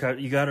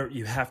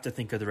have to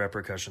think of the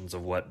repercussions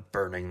of what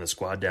burning the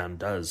squad down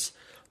does.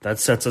 That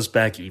sets us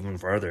back even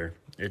farther.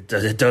 It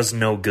does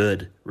no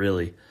good,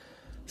 really.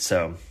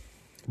 So,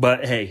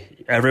 but hey,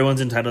 everyone's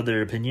entitled to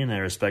their opinion. I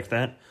respect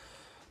that.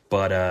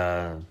 But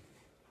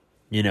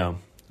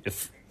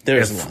if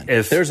there's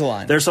a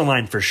line, there's a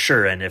line for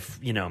sure. And if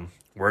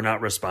we're not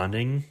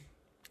responding,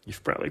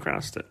 you've probably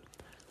crossed it.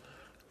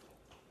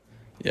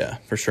 Yeah,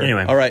 for sure.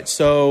 Anyway. All right,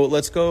 so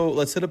let's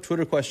hit up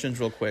Twitter questions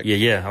real quick.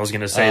 Yeah. I was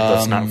going to say,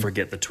 let's not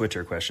forget the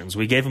Twitter questions.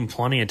 We gave them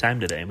plenty of time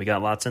today, and we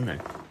got lots in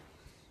there.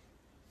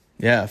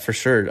 Yeah, for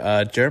sure.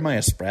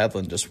 Jeremiah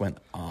Spradlin just went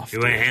off. He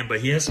went ham,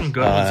 but he has some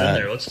good ones in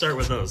there. Let's start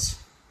with those.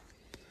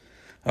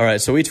 All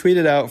right, so we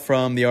tweeted out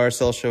from the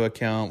RSL Show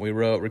account. We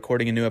wrote,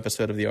 recording a new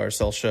episode of the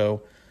RSL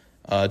Show.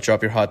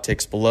 Drop your hot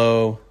takes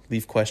below.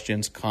 Leave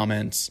questions,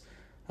 comments,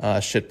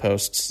 shit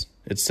posts,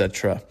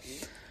 etc.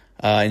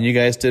 And you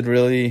guys did a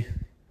really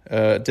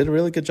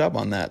good job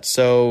on that.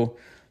 So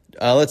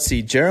let's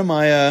see.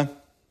 Jeremiah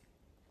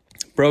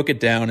broke it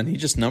down, and he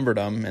just numbered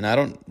them. And I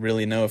don't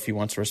really know if he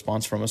wants a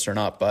response from us or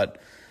not,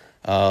 but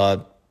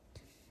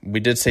we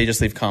did say just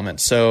leave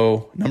comments.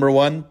 So number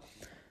 1,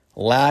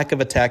 lack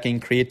of attacking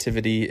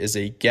creativity is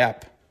a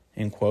gap,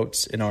 in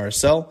quotes, in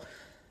RSL.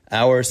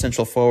 Our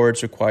central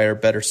forwards require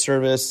better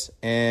service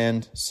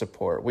and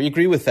support. We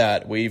agree with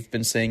that. We've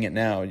been saying it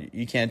now.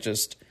 You can't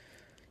just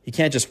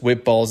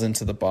whip balls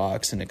into the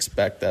box and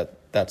expect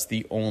that that's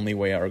the only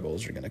way our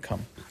goals are going to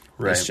come.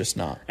 Right. It's just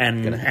not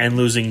going to happen. And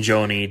losing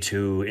Joni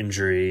to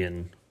injury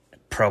and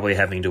probably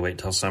having to wait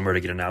till summer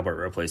to get an Albert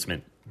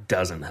replacement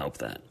doesn't help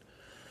that.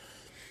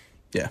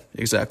 Yeah,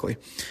 exactly.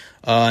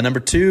 Number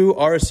 2,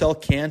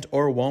 RSL can't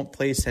or won't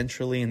play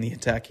centrally in the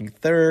attacking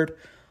third.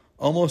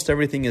 Almost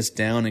everything is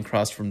down and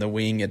crossed from the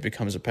wing. It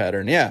becomes a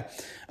pattern. Yeah,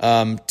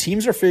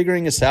 teams are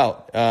figuring us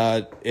out.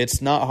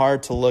 It's not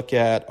hard to look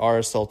at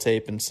RSL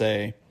tape and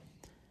say,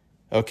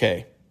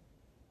 okay,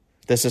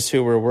 this is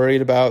who we're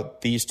worried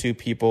about, these 2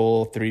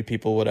 people, 3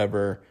 people,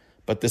 whatever.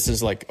 But this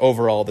is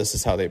overall, this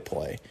is how they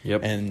play.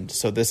 Yep. And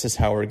so this is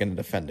how we're going to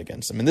defend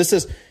against them. And this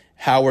is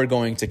how we're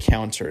going to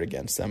counter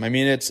against them. I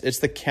mean, it's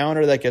the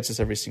counter that gets us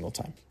every single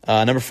time.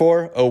 Number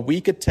 4, a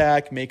weak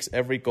attack makes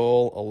every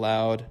goal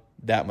allowed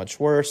that much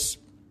worse.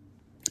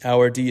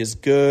 Our D is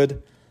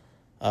good,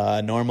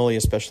 normally,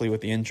 especially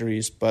with the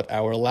injuries, but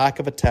our lack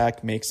of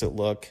attack makes it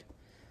look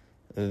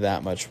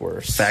that much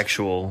worse.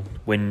 Factual.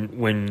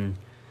 When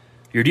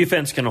your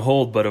defense can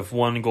hold, but if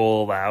one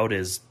goal allowed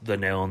is the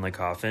nail in the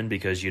coffin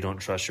because you don't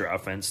trust your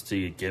offense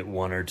to get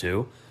 1 or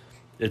 2,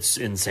 it's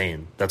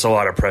insane. That's a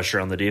lot of pressure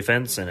on the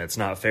defense, and it's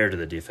not fair to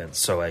the defense.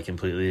 So I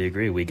completely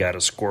agree. We got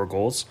to score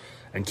goals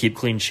and keep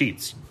clean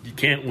sheets. You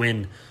can't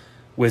win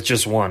with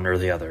just one or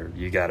the other.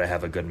 You got to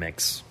have a good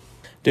mix.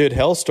 Dude,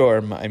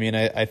 Hellstorm, I mean,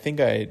 I think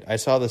I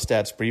saw the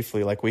stats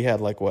briefly. We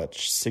had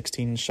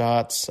 16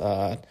 shots.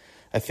 I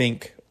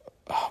think,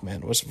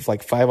 it was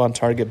 5 on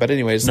target. But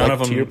anyways, none of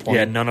them, to your point.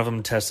 Yeah, none of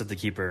them tested the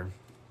keeper.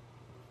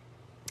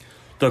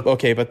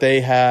 Okay, but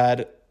they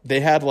had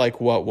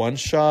 1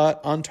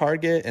 shot on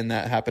target, and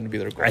that happened to be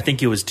their goal. I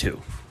think it was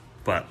 2.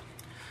 But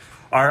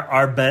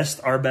our best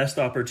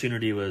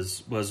opportunity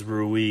was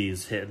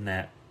Ruiz hitting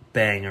that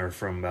banger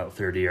from about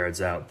 30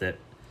 yards out that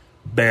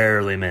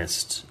barely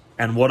missed.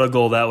 And what a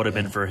goal that would have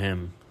been for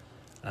him.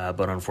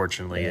 But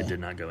unfortunately, it did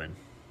not go in.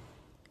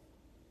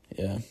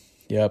 Yeah.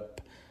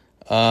 Yep.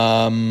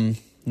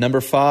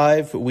 Number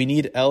 5, we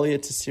need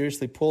Elliott to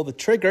seriously pull the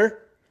trigger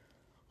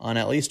on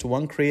at least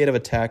 1 creative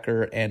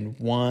attacker and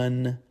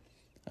 1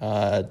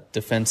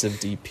 defensive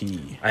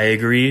DP. I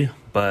agree,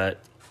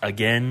 but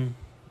again,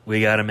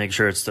 we got to make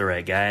sure it's the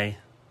right guy.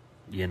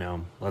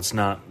 Let's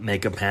not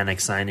make a panic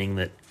signing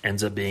that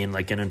ends up being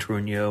like an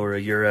Antonio or a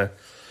Ura.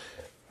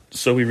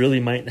 So we're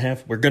going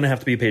to have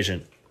to be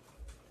patient.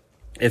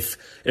 If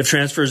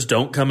transfers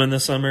don't come in the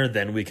summer,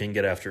 then we can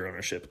get after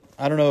ownership.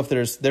 I don't know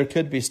if there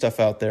could be stuff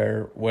out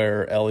there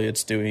where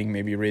Elliott's doing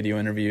maybe radio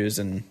interviews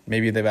and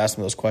maybe they've asked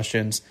him those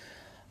questions.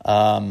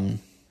 I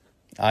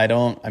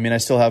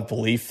still have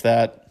belief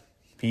that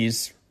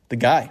he's the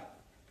guy.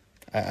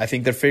 I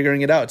think they're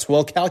figuring it out. It's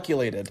well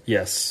calculated.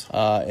 Yes.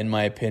 In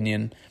my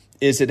opinion.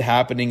 Is it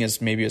happening as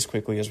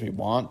quickly as we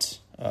want?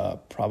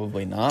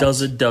 Probably not.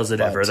 Does it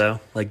ever though?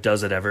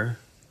 Does it ever?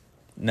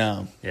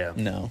 No. Yeah.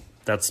 No.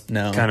 That's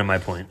kind of my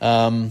point.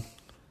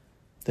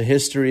 The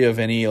history of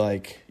any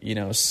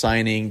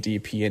signing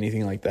DP,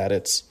 anything like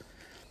that,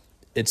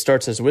 it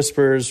starts as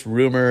whispers,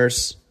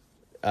 rumors.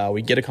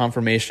 We get a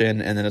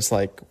confirmation, and then it's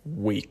like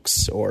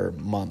weeks or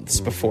months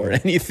before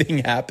anything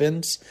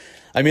happens.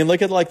 I mean,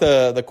 look at like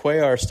the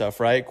Cuellar stuff,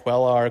 right?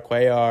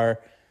 Cuellar.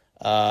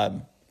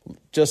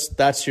 Just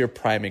that's your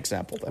prime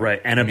example there.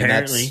 Right. And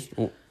apparently,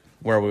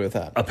 where are we with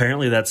that?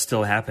 Apparently that's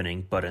still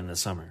happening, but in the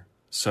summer.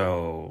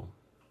 So,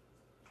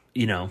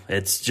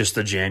 it's just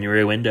the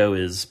January window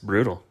is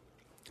brutal.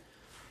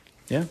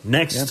 Yeah.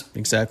 Next.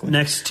 Exactly.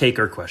 Next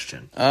taker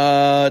question.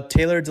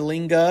 Taylor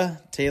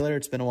Delinga. Taylor,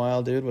 it's been a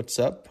while, dude. What's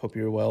up? Hope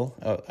you're well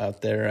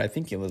out there. I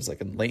think he lives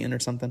like in Layton or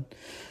something.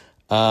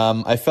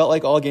 I felt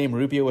like all game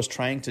Rubio was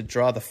trying to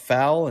draw the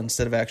foul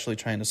instead of actually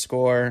trying to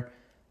score.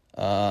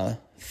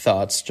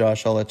 Thoughts,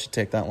 Josh? I'll let you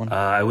take that one.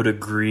 I would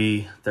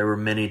agree. There were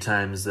many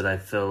times that I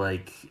feel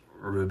like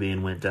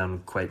Rubin went down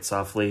quite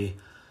softly.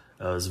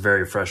 It was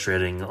very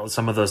frustrating.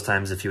 Some of those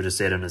times, if he would have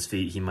stayed on his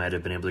feet, he might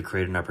have been able to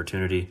create an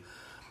opportunity.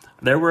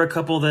 There were a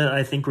couple that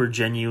I think were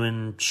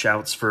genuine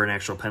shouts for an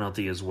actual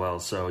penalty as well.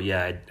 So,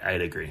 yeah,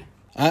 I'd agree.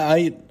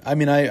 I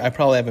mean, I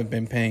probably haven't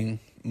been paying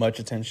much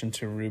attention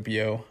to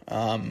Rubio.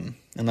 And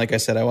like I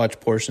said, I watched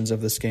portions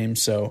of this game.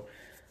 So,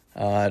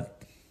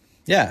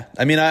 yeah,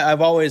 I mean,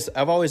 I've always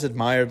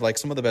admired, like,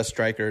 some of the best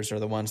strikers are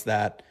the ones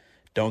that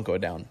don't go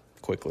down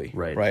quickly.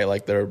 Right?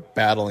 Like, they're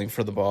battling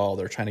for the ball.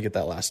 They're trying to get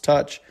that last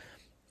touch.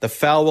 The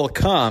foul will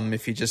come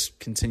if you just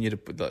continue to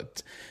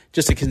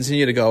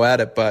go at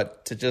it.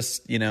 But to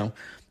just,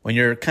 when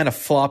you're kind of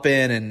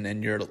flopping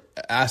and you're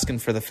asking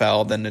for the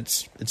foul, then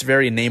it's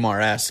very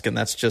Neymar-esque, and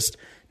that's just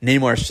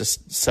Neymar's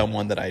just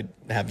someone that I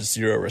have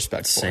zero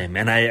respect for. Same,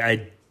 and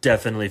I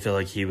definitely feel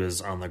like he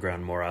was on the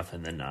ground more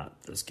often than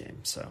not this game.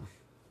 So,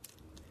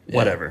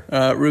 whatever.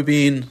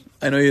 Rubin,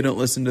 I know you don't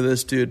listen to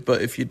this, dude,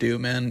 but if you do,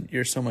 man,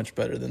 you're so much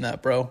better than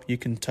that, bro. You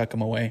can tuck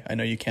him away. I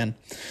know you can.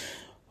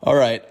 All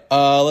right,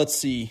 let's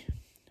see.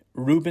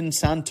 Ruben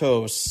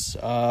Santos.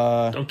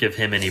 Don't give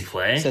him any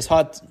play. Says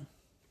hot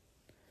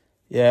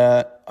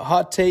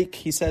take.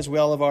 He says we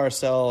all love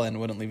RSL and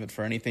wouldn't leave it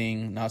for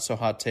anything. Not so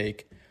hot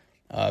take.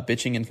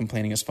 Bitching and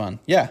complaining is fun.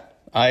 Yeah,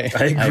 I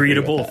agree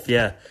to both.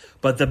 Yeah,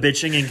 but the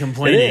bitching and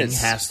complaining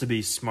has to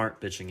be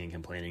smart bitching and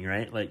complaining,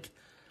 right? Like,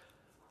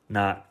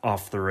 not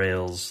off the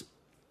rails.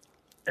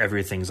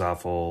 Everything's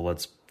awful.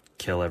 Let's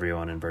kill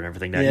everyone and burn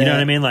everything down. Yeah. You know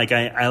what I mean? Like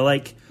I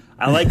like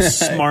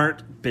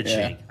smart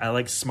bitching. Yeah. I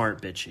like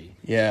smart bitchy.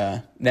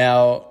 Yeah.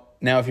 Now,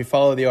 if you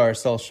follow the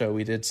RSL show,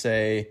 we did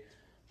say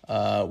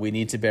we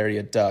need to bury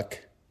a duck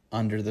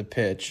under the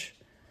pitch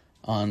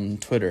on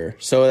Twitter.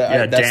 So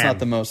that's not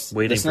the most.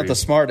 It's not the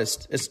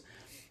smartest.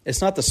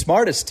 It's not the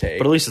smartest take.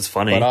 But at least it's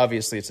funny. But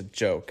obviously, it's a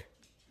joke.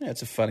 Yeah,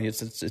 it's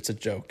a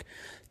joke.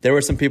 There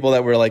were some people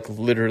that were like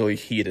literally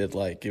heated.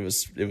 Like it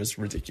was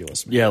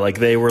ridiculous. Man. Yeah, like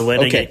they were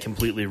letting it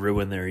completely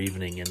ruin their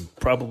evening and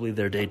probably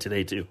their day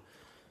today too.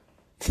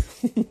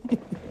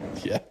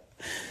 Yeah.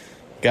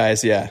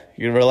 Guys, you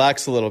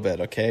relax a little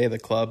bit, okay?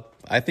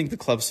 I think the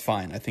club's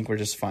fine. I think we're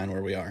just fine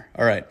where we are.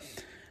 All right.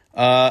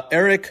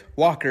 Eric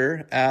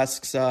Walker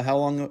asks, how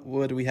long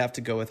would we have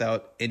to go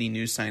without any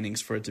new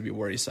signings for it to be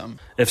worrisome?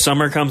 If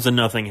summer comes and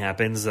nothing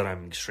happens, then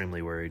I'm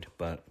extremely worried.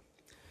 But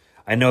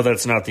I know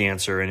that's not the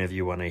answer any of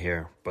you want to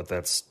hear, but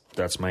that's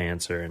my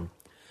answer, and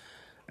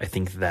I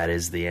think that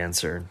is the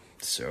answer.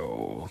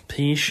 So,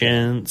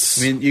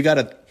 patience. I mean, you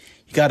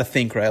gotta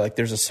think, right? Like,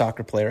 there's a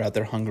soccer player out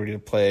there hungry to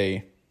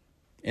play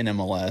in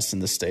MLS in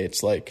the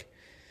States. Like,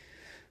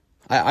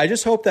 I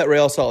just hope that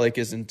Real Salt Lake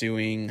isn't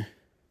doing,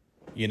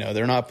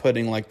 they're not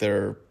putting like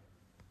their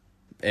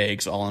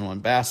eggs all in one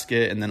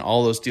basket, and then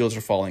all those deals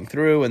are falling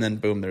through, and then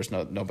boom, there's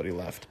nobody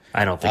left.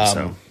 I don't think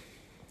so.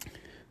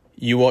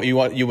 You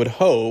would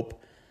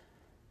hope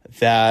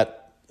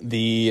that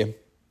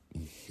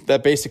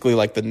that basically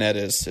like the net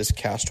is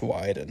cast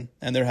wide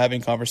and they're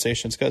having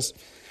conversations because,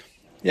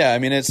 yeah, I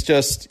mean, it's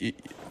just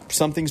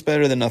something's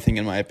better than nothing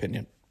in my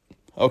opinion.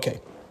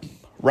 Okay.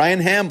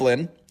 Ryan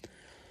Hamblin,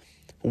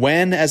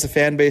 when as a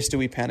fan base do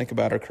we panic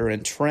about our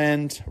current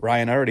trend?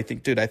 Ryan, I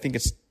think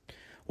it's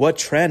what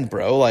trend,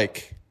 bro?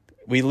 Like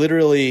we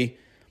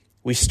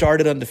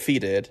started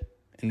undefeated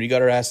and we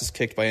got our asses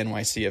kicked by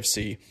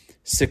NYCFC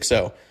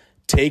 6-0.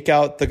 Take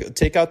out the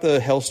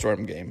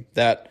Hellstorm game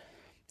that,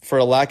 for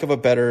a lack of a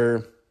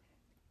better,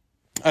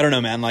 I don't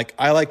know, man. Like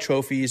I like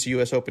trophies,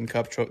 U.S. Open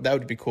Cup that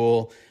would be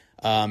cool.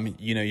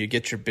 You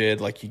get your bid,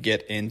 like you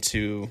get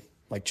into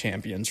like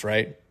champions,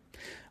 right?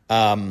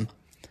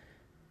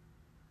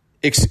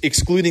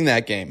 Excluding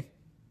that game,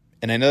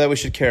 and I know that we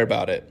should care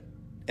about it,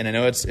 and I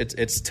know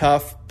it's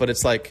tough, but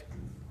it's like,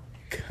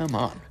 come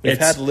on, we've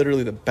had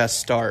literally the best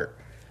start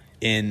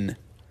in.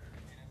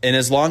 And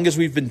as long as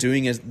we've been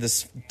doing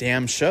this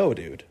damn show,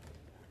 dude.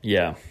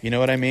 Yeah. You know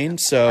what I mean?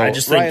 So,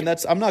 Ryan,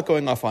 I'm not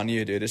going off on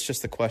you, dude. It's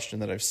just the question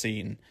that I've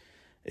seen.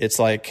 It's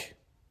like,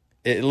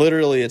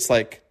 it's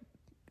like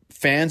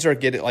fans are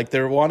getting, like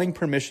they're wanting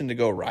permission to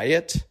go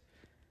riot.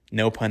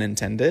 No pun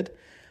intended.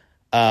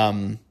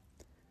 But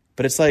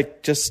it's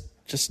like, just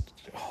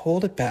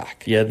hold it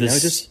back. Yeah.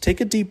 Just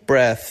take a deep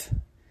breath.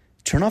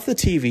 Turn off the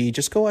TV.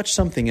 Just go watch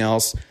something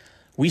else.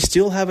 We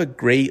still have a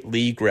great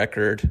league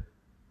record.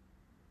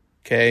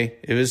 Okay,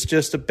 it was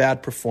just a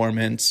bad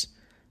performance.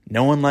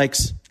 No one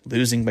likes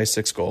losing by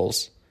 6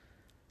 goals,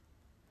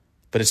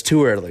 but it's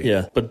too early.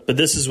 Yeah, but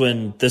this is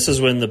when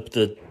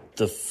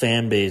the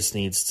fan base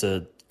needs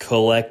to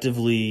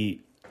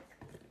collectively,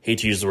 hate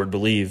to use the word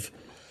believe,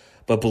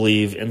 but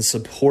believe and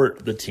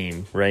support the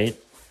team, right?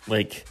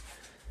 Like,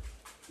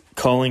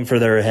 calling for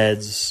their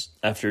heads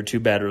after 2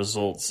 bad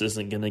results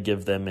isn't going to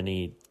give them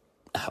any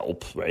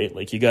help, right?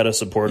 Like, you got to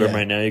support them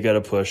right now. You got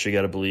to push. You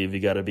got to believe. You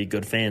got to be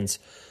good fans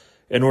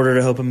in order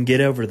to help them get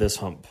over this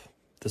hump,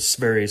 this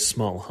very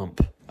small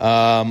hump.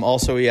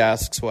 Also, he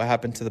asks, what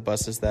happened to the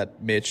buses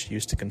that Mitch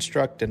used to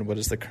construct, and what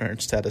is the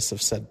current status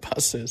of said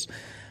buses?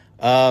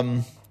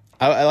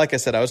 Like I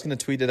said, I was going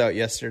to tweet it out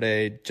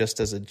yesterday just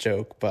as a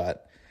joke,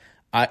 but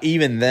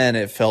even then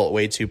it felt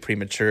way too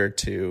premature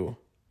to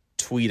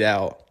tweet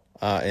out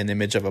an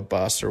image of a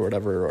bus or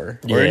whatever, or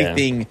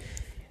anything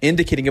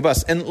indicating a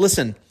bus. And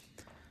listen,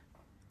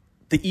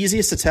 the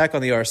easiest attack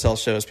on the RSL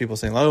show is people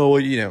saying, oh, well,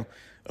 you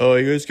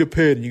guys get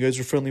paid and you guys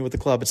are friendly with the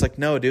club. It's like,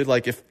 no, dude,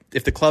 like if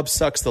the club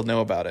sucks, they'll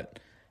know about it.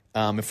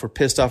 If we're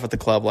pissed off at the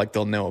club, like,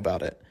 they'll know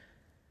about it.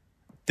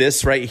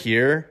 This right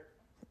here,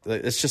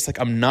 it's just like,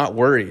 I'm not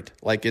worried.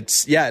 Like, it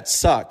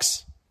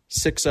sucks.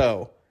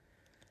 6-0.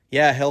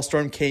 Yeah,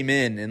 Hailstorm came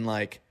in and,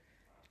 like,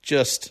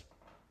 just,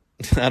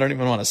 I don't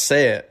even want to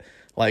say it,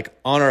 like,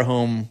 on our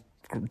home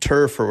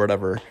turf or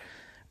whatever.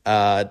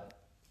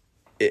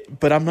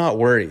 But I'm not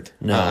worried.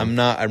 No.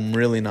 I'm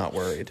really not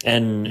worried.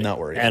 And not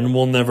worried. And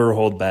we'll never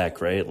hold back,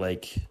 right?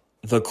 Like,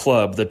 the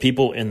club, the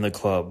people in the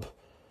club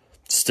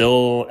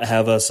still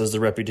have us as the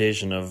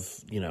reputation of,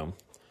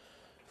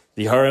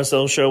 the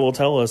RSL show will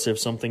tell us if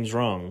something's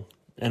wrong.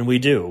 And we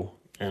do.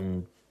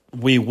 And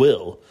we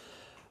will.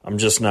 I'm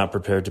just not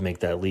prepared to make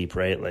that leap,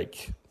 right?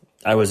 Like,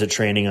 I was at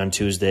training on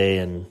Tuesday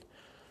and,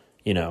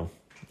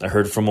 I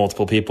heard from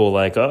multiple people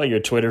like, oh, your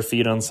Twitter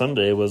feed on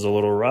Sunday was a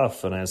little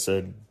rough. And I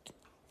said,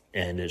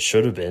 and it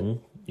should have been.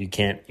 You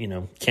can't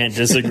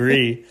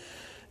disagree,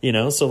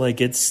 so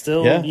like, it's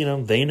still,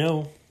 they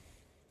know,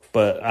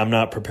 but I'm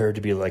not prepared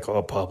to be like,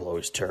 oh, Pablo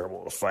is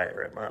terrible to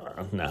fire him.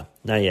 No,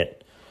 not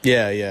yet.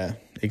 Yeah,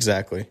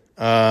 exactly.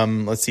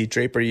 Let's see.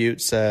 Draper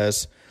Ute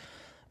says,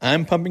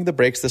 I'm pumping the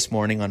brakes this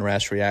morning on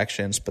rash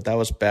reactions, but that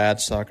was bad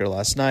soccer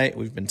last night.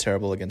 We've been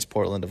terrible against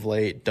Portland of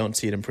late. Don't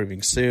see it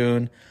improving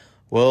soon.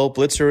 Will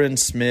give Blitzer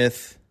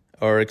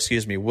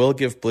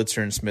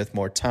and Smith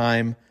more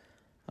time?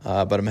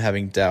 But I'm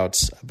having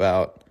doubts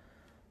about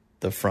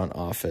the front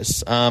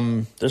office.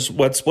 There's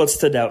what's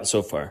to doubt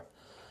so far,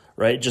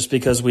 right? Just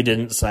because we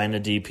didn't sign a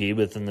DP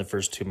within the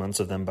first 2 months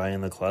of them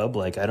buying the club,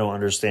 like, I don't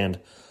understand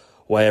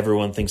why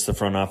everyone thinks the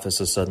front office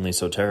is suddenly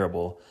so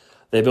terrible.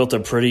 They built a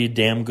pretty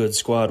damn good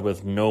squad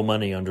with no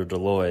money under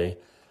Deloy,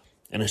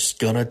 and it's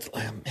gonna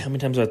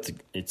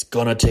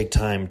take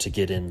time to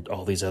get in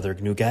all these other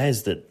new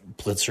guys that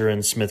Blitzer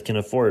and Smith can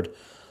afford.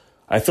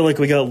 I feel like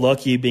we got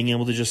lucky being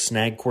able to just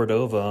snag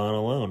Cordova on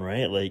a loan,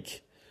 right?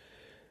 Like,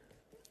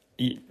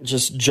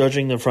 just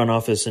judging the front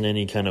office in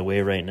any kind of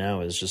way right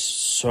now is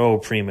just so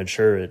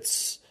premature.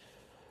 It's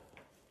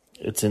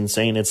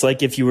insane. It's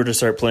like if you were to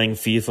start playing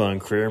FIFA in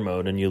career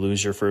mode and you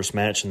lose your first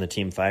match and the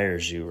team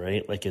fires you,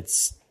 right? Like,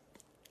 it's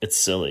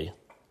silly.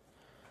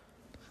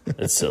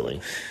 It's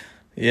silly.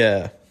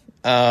 Yeah.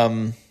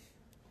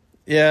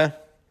 Yeah.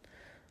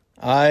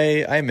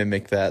 I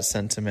mimic that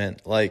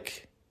sentiment.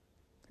 Like,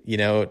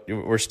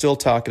 we're still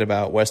talking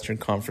about Western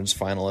Conference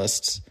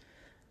finalists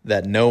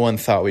that no one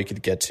thought we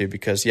could get to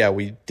because,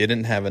 we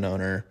didn't have an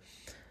owner.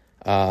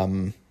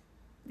 Front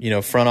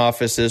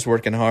office is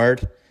working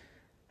hard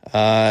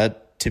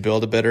to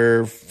build a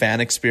better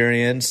fan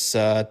experience,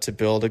 to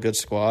build a good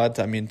squad.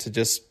 I mean, to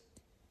just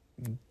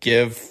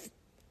give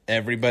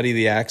everybody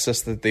the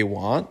access that they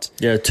want.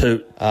 Yeah,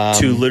 to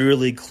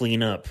literally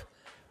clean up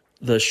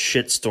the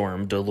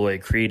shitstorm Deloy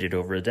created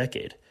over a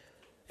decade.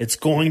 It's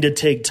going to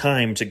take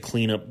time to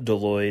clean up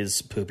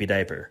Deloy's poopy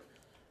diaper,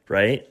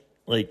 right?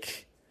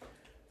 Like,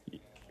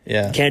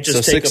 yeah, you can't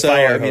just take a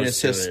fire hose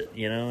to it.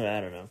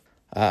 I don't know.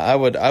 I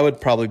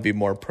would probably be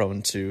more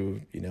prone to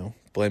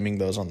blaming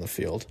those on the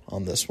field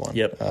on this one.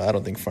 Yep. I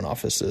don't think front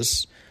office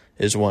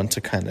is one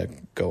to kind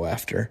of go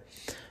after.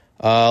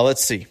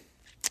 Let's see.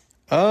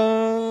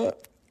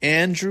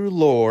 Andrew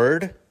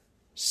Lord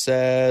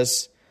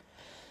says,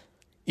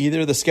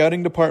 either the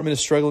scouting department is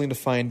struggling to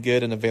find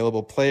good and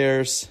available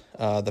players,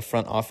 the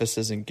front office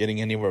isn't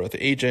getting anywhere with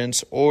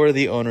agents, or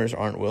the owners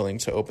aren't willing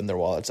to open their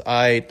wallets.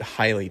 I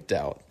highly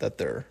doubt that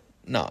they're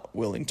not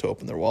willing to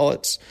open their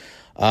wallets.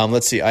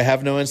 Let's see. I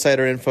have no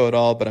insider info at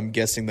all, but I'm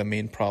guessing the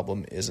main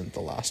problem isn't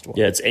the last one.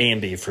 Yeah, it's A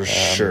and B for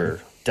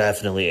sure.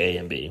 Definitely A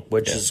and B,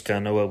 which is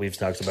kind of what we've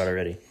talked about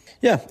already.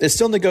 Yeah, it's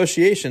still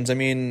negotiations. I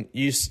mean,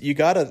 you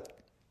gotta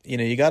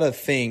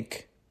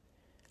think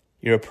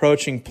you're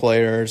approaching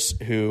players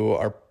who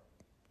are,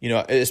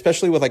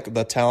 especially with like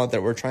the talent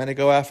that we're trying to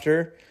go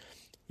after.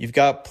 You've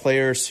got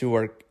players who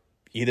are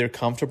either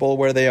comfortable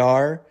where they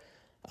are,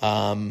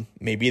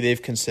 maybe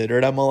they've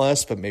considered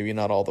MLS, but maybe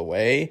not all the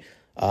way.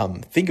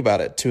 Think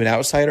about it. To an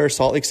outsider,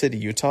 Salt Lake City,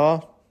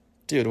 Utah,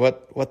 dude,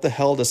 what the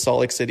hell does Salt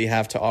Lake City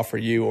have to offer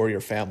you or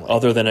your family?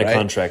 Other than a right?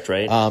 contract,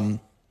 right?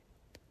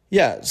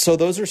 Yeah. So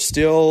those are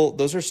still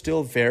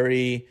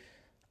very,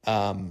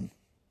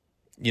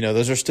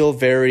 those are still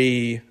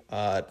very,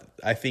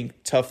 I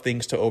think, tough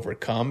things to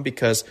overcome,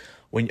 because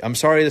I'm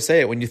sorry to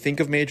say it, when you think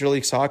of Major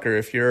League Soccer,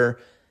 if you're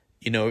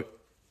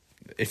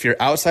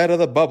outside of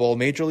the bubble,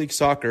 Major League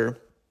Soccer,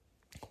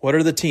 what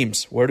are the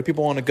teams? Where do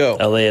people want to go?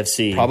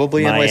 LAFC.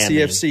 Probably Miami,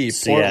 NYCFC,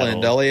 Seattle.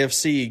 Portland,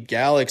 LAFC,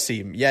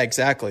 Galaxy. Yeah,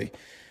 exactly.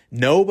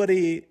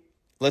 Nobody,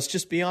 let's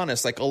just be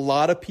honest, like a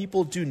lot of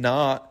people do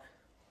not,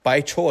 by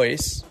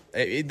choice,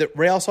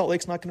 Real Salt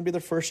Lake's not going to be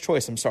their first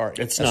choice. I'm sorry.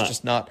 It's That's not.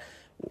 just not.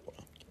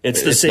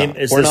 It's the same. Not.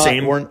 It's We're the not-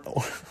 same. we're-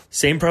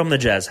 Same problem the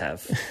Jazz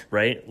have,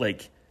 right?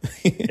 Like,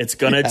 it's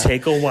gonna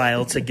take a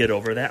while to get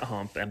over that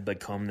hump and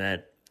become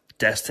that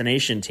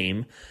destination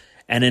team.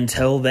 And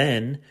until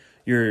then,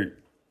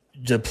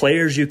 the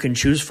players you can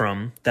choose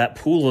from, that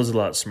pool is a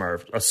lot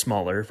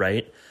smaller,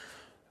 right?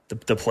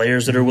 The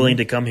players that are willing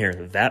to come here,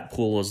 that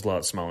pool is a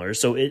lot smaller.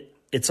 So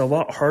it's a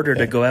lot harder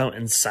to go out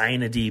and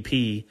sign a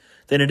DP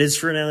than it is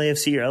for an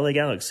LAFC or LA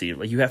Galaxy.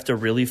 Like, you have to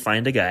really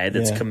find a guy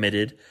that's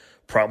committed,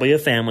 probably a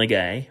family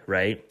guy,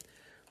 right,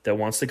 that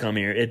wants to come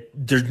here.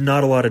 There's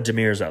not a lot of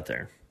Demirs out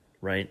there,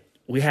 right?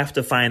 We have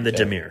to find the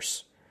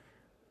Demirs,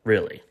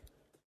 really.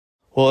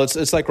 Well,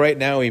 it's like right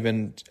now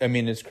even, I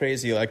mean, it's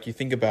crazy. Like, you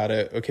think about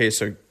it. Okay,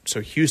 so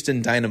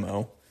Houston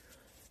Dynamo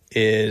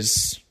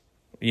is,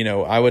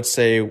 I would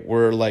say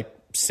we're like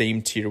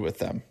same tier with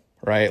them,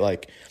 right?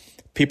 Like,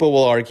 people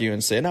will argue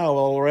and say, no,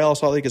 well, Real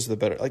Salt Lake is the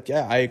better. Like,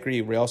 yeah, I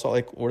agree. Real Salt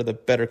Lake, we're the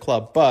better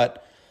club.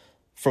 But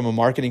from a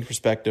marketing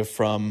perspective,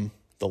 from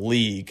the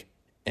league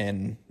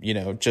and,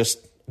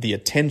 just the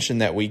attention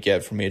that we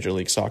get from Major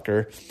League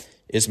Soccer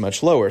is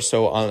much lower.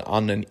 So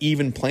on an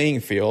even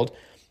playing field,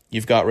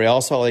 you've got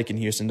Real Salt Lake and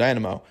Houston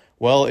Dynamo.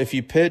 Well, if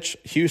you pitch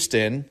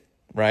Houston,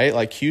 right,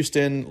 like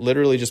Houston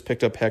literally just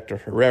picked up Hector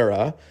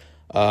Herrera,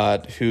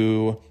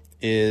 who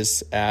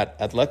is at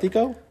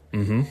Atletico.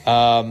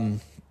 Mm-hmm.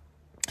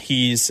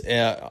 He's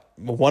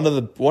one of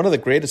the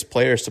greatest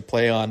players to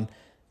play on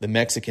the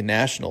Mexican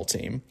national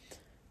team.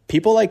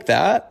 People like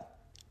that,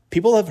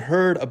 people have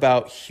heard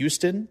about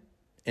Houston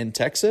and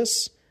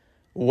Texas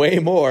way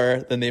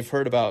more than they've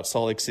heard about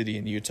Salt Lake City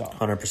and Utah.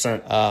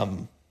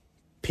 100%.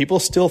 People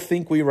still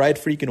think we ride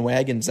freaking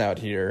wagons out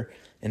here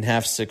and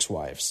have 6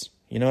 wives.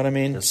 You know what I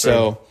mean? Yes,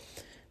 so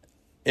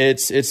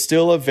it's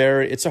still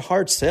it's a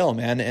hard sell,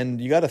 man.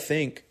 And you got to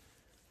think,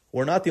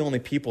 we're not the only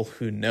people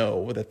who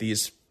know that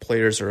these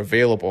players are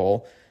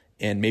available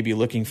and maybe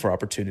looking for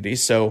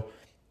opportunities. So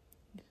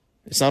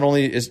it's not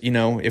only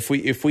if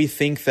we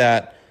think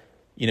that,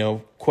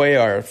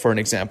 Cuellar, for an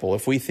example,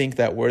 if we think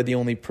that we're the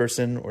only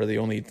person or the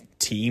only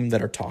team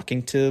that are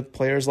talking to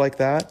players like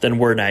that, then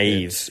we're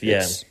naive.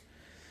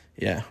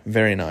 Yeah,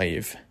 very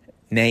naive.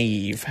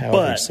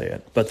 However you say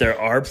it. But there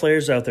are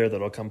players out there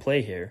that'll come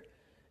play here.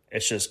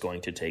 It's just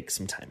going to take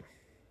some time.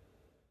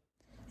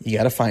 You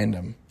got to find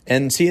them.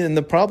 And see, and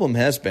the problem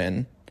has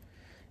been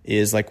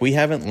is like we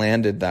haven't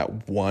landed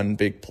that one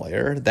big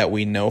player that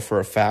we know for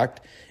a fact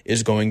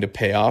is going to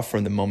pay off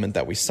from the moment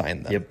that we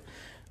sign them. Yep.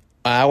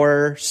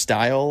 Our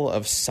style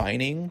of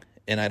signing,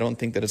 and I don't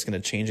think that it's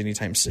going to change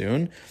anytime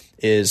soon,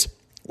 is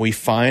we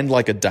find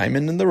like a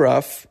diamond in the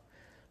rough.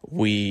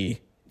 We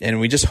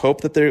just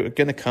hope that they're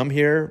going to come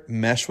here,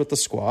 mesh with the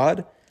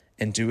squad,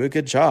 and do a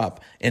good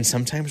job. And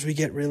sometimes we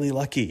get really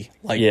lucky.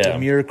 Like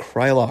Damir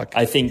Kreilach,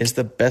 I think, is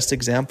the best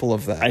example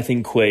of that. I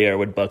think Cuellar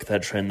would buck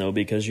that trend, though,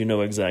 because you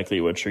know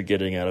exactly what you're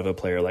getting out of a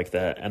player like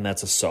that, and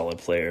that's a solid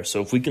player.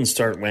 So if we can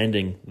start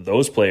landing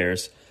those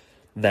players,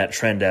 that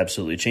trend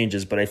absolutely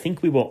changes. But I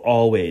think we will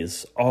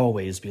always,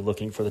 always be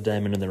looking for the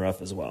diamond in the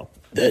rough as well.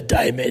 The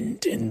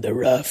diamond in the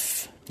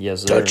rough.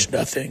 Yes, sir. Touch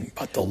nothing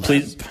but the lamp.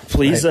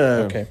 Please, right?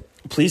 Okay.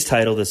 Please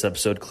title this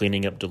episode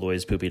 "Cleaning Up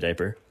Deloy's Poopy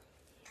Diaper."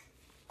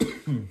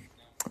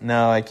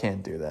 No, I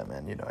can't do that,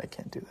 man. I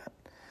can't do that.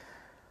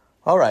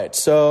 All right,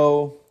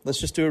 so let's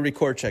just do a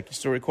record check. You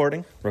still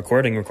recording?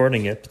 Recording.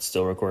 Yep, it's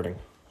still recording.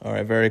 All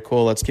right, very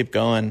cool. Let's keep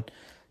going.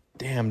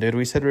 Damn, dude,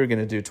 we said we were going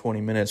to do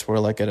 20 minutes. We're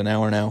like at an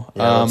hour now.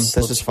 Yeah, this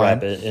is fine.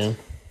 Wrap it, yeah.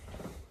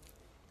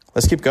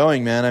 Let's keep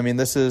going, man. I mean,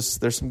 there's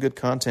some good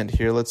content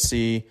here. Let's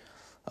see.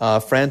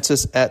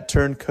 Francis at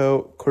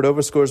Turncoat.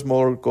 Cordova scores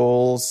more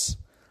goals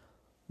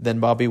than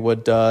Bobby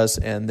Wood does,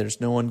 and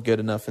there's no one good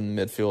enough in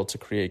the midfield to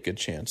create good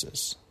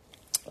chances.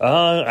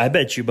 I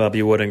bet you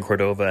Bobby Wood and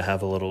Cordova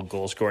have a little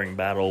goal-scoring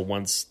battle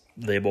once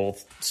they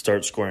both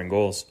start scoring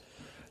goals.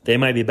 They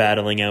might be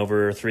battling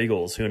over 3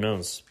 goals. Who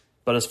knows?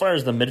 But as far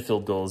as the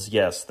midfield goals,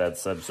 yes,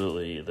 that's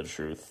absolutely the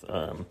truth.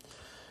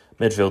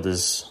 Midfield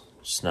is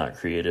just not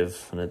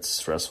creative, and it's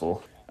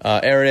stressful.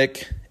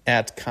 Eric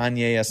at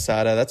Kanye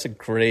Asada. That's a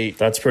great.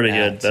 That's pretty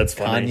good. That's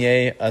funny.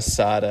 Kanye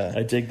Asada.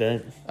 I dig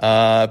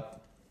that.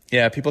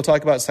 Yeah, people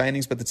talk about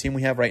signings, but the team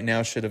we have right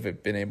now should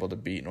have been able to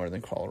beat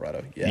Northern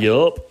Colorado. Yeah.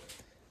 Yup.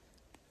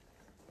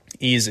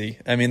 Easy.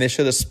 I mean, they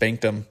should have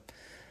spanked them.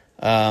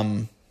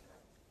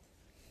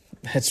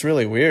 It's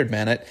really weird,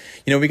 man.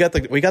 We got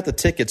the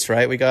tickets,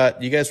 right?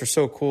 You guys were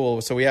so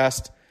cool. So we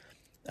asked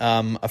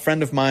a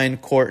friend of mine,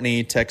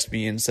 Courtney, texted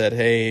me and said,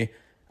 "Hey,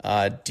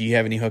 do you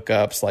have any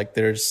hookups? Like,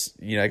 there's,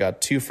 I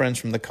got 2 friends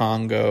from the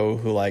Congo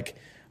who like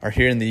are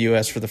here in the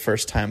U.S. for the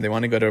first time. They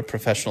want to go to a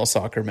professional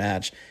soccer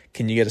match.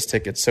 Can you get us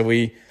tickets?" So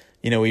we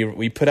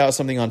put out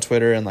something on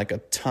Twitter, and like a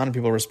ton of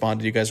people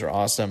responded. You guys are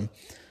awesome.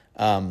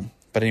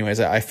 But anyways,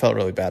 I felt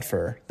really bad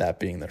for that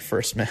being their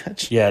first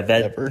match. Yeah,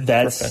 that's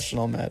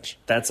professional match.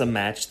 That's a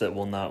match that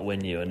will not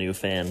win you a new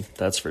fan.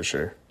 That's for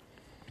sure.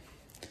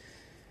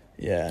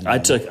 Yeah,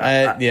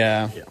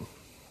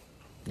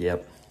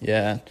 Yep.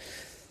 Yeah,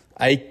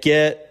 I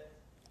get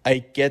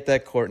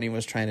that Courtney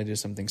was trying to do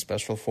something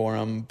special for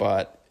him,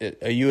 but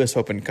a U.S.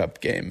 Open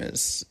Cup game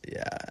is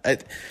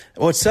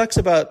what sucks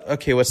about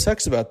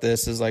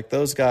this is like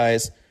those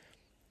guys,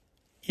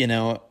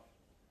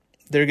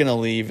 they're going to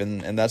leave,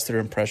 and that's their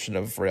impression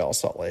of Real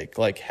Salt Lake.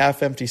 Like,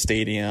 half-empty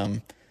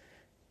stadium,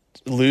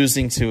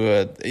 losing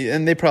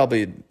and they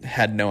probably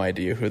had no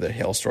idea who the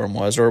Hailstorm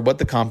was or what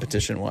the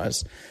competition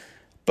was.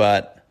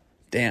 But,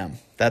 damn,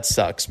 that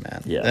sucks,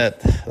 man. Yeah.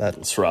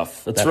 It's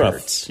rough. It's rough.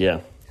 Hurts. Yeah.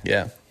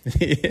 Yeah.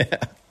 Yeah.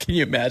 Can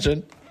you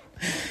imagine?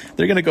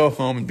 They're going to go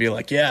home and be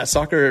like, yeah,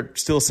 soccer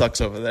still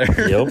sucks over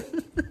there. Yep.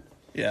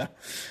 Yeah.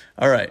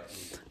 All right.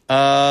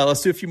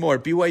 Let's do a few more.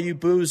 BYU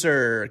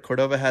Boozer.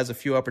 Cordova has a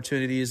few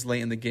opportunities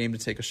late in the game to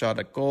take a shot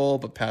at goal,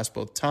 but passed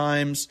both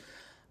times.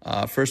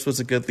 First was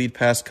a good lead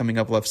pass coming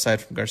up left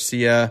side from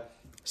Garcia.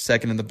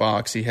 Second in the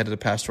box, he headed a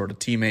pass toward a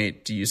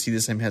teammate. Do you see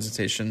the same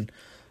hesitation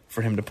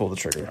for him to pull the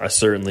trigger? I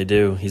certainly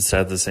do. He's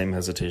had the same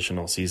hesitation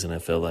all season, I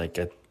feel like.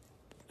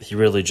 He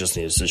really just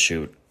needs to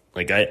shoot.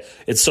 Like,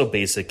 it's so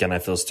basic, and I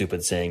feel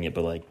stupid saying it,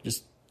 but, like,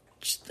 just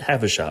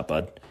have a shot,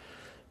 bud.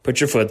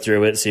 Put your foot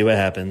through it, see what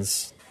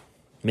happens.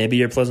 Maybe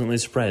you're pleasantly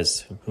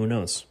surprised. Who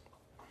knows?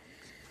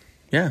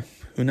 Yeah,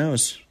 who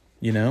knows?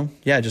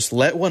 Yeah, just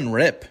let one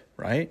rip,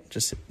 right?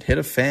 Just hit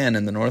a fan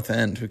in the north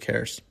end. Who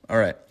cares? All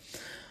right.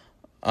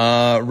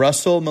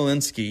 Russell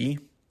Malinsky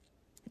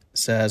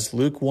says,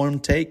 lukewarm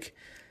take.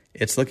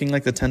 It's looking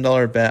like the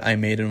 $10 bet I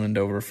made in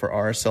Wendover for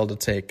RSL to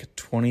take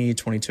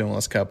 2022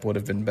 MLS Cup would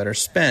have been better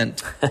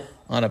spent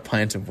on a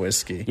pint of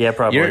whiskey. Yeah,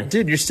 probably.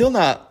 You're still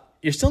not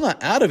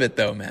out of it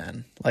though,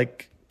 man.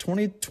 Like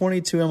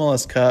 2022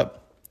 MLS Cup.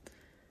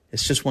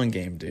 It's just one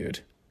game, dude.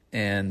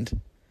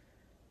 And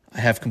I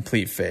have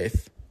complete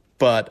faith.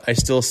 But I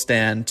still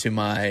stand to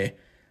my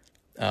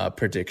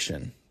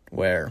prediction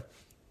where,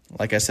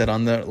 like I said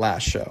on the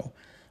last show,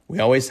 we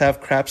always have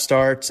crap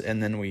starts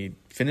and then we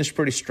finish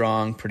pretty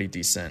strong, pretty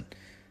decent.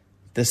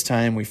 This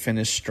time we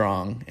finish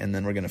strong and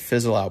then we're going to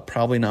fizzle out,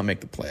 probably not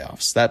make the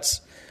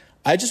playoffs.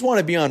 I just want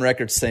to be on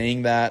record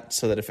saying that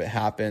so that if it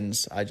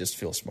happens, I just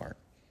feel smart.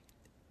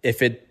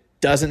 If it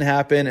doesn't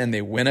happen and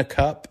they win a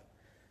cup,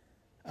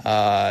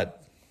 I'll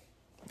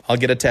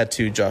get a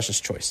tattoo,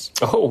 Josh's choice.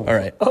 Oh. All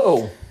right.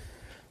 Oh.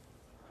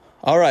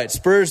 All right,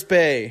 Spurs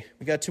Bay.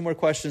 We got 2 more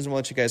questions and we'll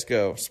let you guys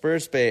go.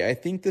 Spurs Bay, I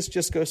think this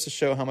just goes to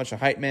show how much a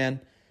hype man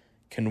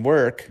can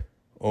work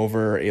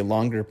over a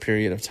longer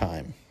period of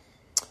time.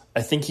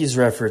 I think he's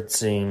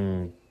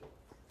referencing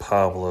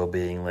Pablo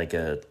being like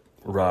a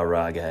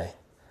rah-rah guy.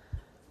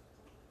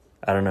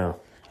 I don't know.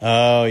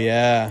 Oh,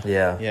 yeah.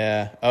 Yeah.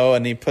 Yeah. Oh,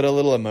 and he put a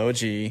little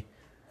emoji.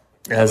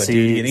 Has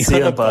he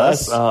seen a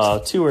bus?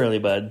 Oh, too early,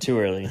 bud. Too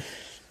early.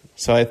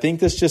 So I think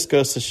this just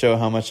goes to show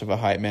how much of a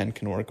hype man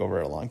can work over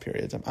a long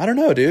period of time. I don't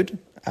know, dude.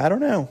 I don't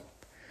know.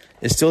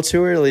 It's still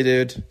too early,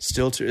 dude.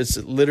 It's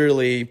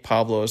literally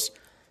Pablo's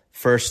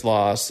first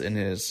loss in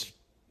his,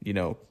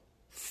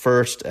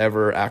 first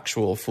ever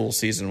actual full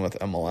season with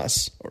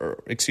MLS,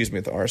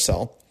 with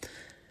RSL.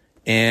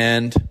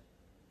 And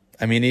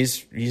I mean,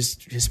 he's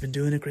been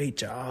doing a great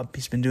job.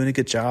 He's been doing a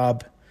good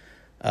job.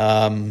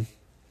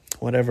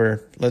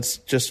 Whatever. Let's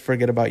just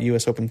forget about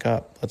U.S. Open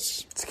Cup.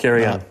 Let's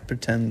carry on.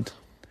 Pretend.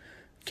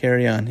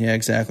 Carry on. Yeah,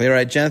 exactly. All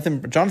right,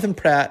 Jonathan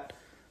Pratt,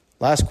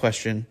 last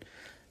question.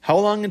 How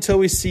long until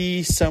we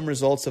see some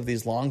results of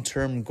these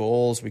long-term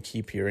goals we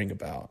keep hearing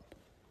about?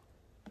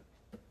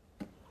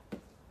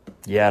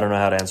 Yeah, I don't know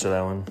how to answer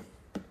that one.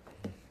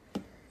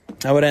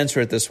 I would answer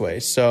it this way.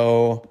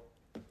 So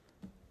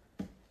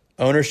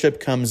ownership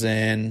comes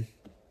in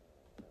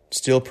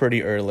still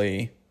pretty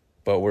early,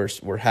 but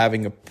we're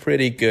having a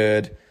pretty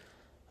good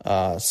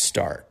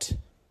start.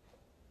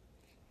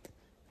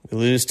 We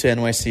lose to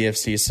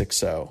NYCFC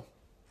 6-0.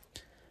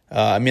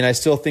 I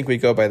still think we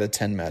go by the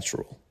 10-match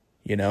rule.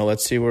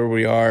 Let's see where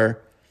we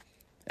are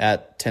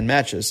at 10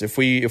 matches. If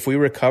we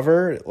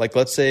recover, like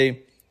let's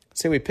say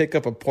we pick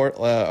up a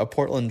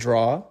Portland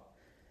draw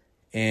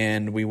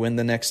and we win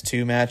the next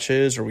 2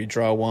 matches, or we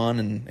draw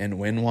 1 and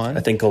win 1.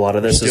 I think a lot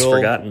of this is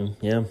forgotten.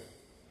 Yeah.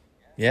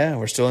 Yeah,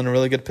 we're still in a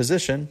really good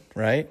position,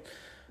 right?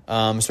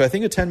 So I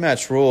think a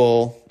 10-match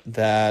rule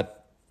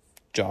that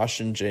Josh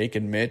and Jake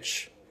and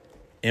Mitch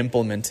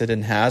implemented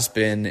and has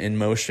been in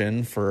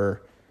motion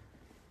for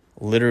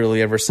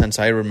literally ever since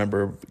I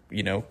remember,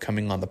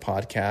 coming on the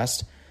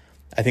podcast.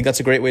 I think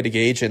that's a great way to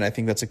gauge it, and I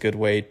think that's a good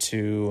way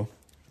to,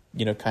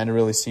 kind of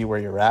really see where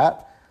you're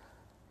at.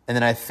 And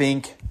then I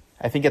think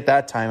at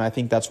that time, I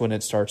think that's when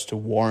it starts to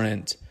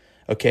warrant,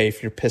 okay,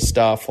 if you're pissed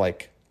off,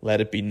 like, let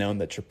it be known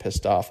that you're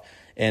pissed off.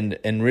 And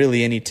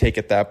really any take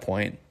at that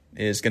point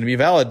is going to be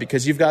valid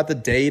because you've got the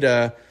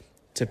data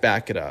to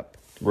back it up.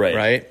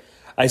 Right?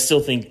 I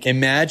still think...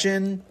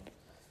 Imagine,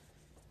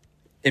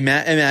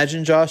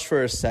 Josh,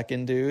 for a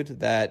second, dude,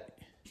 that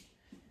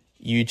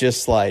you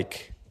just,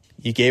 like,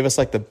 you gave us,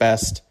 like, the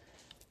best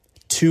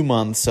 2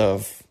 months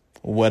of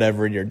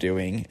whatever you're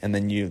doing, and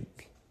then you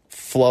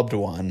flubbed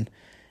one,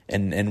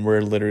 and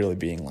we're literally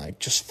being like,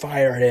 just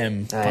fire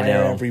him,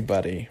 fire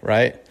everybody,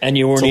 right? And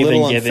you weren't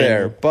even given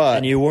unfair, but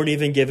and you weren't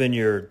even given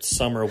your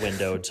summer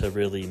window to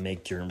really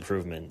make your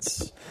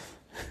improvements.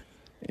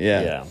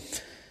 Yeah.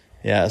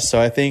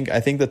 So I think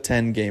the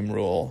 10-game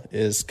rule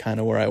is kind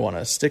of where I want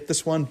to stick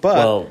this one,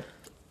 but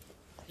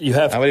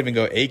I would even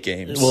go 8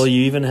 games. Well,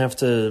 you even have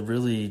to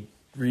really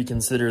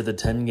reconsider the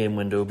 10-game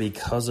window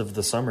because of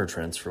the summer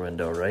transfer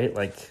window, right?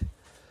 Like,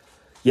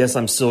 yes,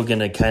 I'm still going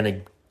to kind of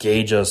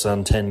gauge us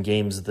on 10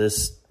 games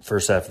this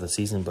first half of the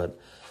season, but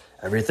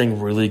everything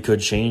really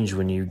could change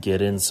when you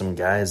get in some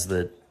guys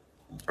that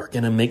are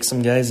going to make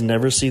some guys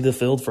never see the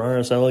field for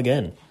RSL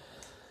again.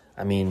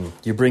 I mean,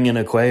 you bring in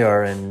a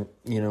Cuellar and,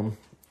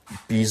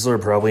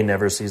 Beasler probably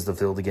never sees the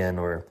field again,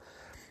 or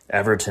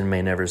Everton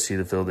may never see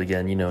the field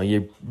again.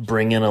 You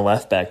bring in a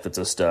left back that's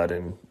a stud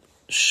and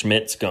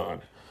Schmidt's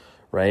gone,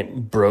 right?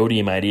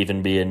 Brody might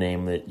even be a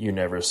name that you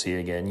never see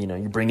again.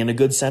 You bring in a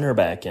good center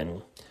back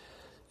and,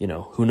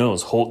 who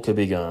knows? Holt could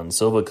be gone.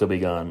 Silva could be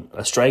gone.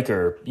 A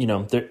striker,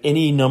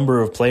 any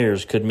number of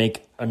players could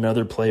make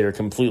another player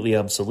completely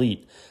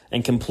obsolete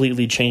and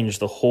completely change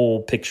the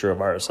whole picture of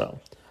RSL.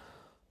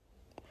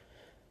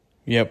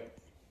 Yep.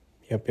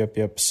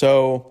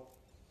 So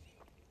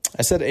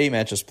I said 8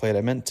 matches played.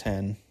 I meant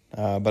 10,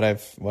 but I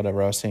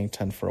was saying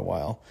 10 for a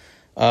while.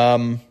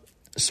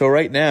 So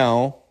right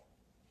now,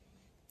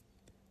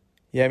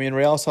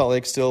 Real Salt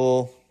Lake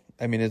still...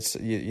 it's,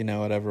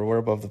 whatever. We're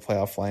above the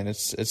playoff line.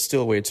 It's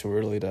still way too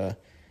early to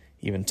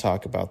even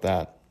talk about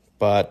that.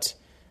 But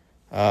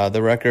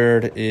the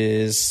record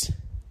is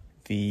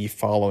the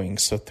following.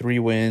 So 3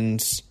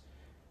 wins,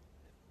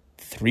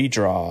 3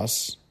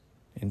 draws,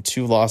 and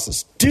 2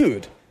 losses.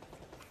 Dude,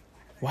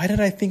 why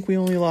did I think we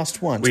only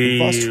lost once? We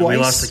lost twice. We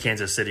lost to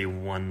Kansas City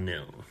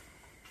 1-0.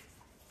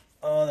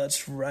 Oh,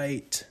 that's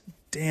right.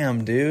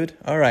 Damn, dude.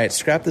 All right,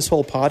 scrap this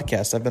whole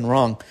podcast. I've been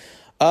wrong.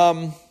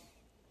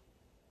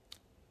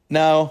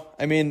 No,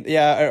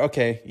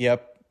 okay,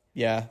 yep,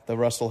 yeah, the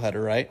Russell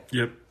header, right?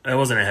 Yep, it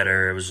wasn't a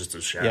header, it was just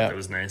a shot. It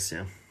was nice,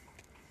 yeah.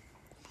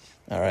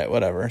 All right,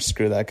 whatever,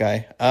 screw that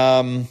guy.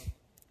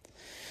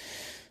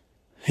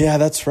 Yeah,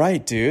 that's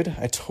right, dude.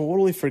 I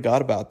totally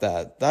forgot about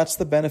that. That's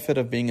the benefit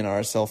of being an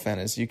RSL fan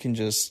is you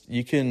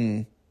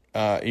can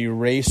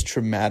erase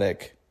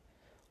traumatic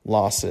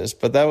losses,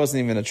 but that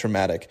wasn't even a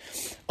traumatic.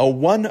 A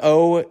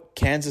 1-0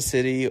 Kansas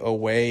City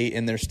away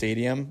in their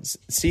stadium,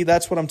 see,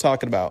 that's what I'm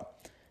talking about.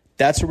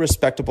 That's a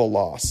respectable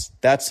loss.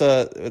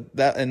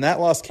 And that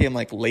loss came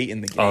like late in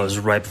the game. Oh, it was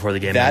right before the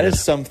game. That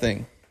is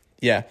something.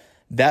 Yeah,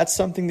 that's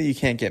something that you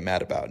can't get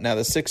mad about. Now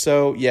the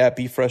 6-0,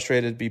 be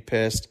frustrated, be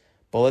pissed,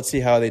 but let's see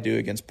how they do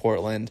against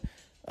Portland.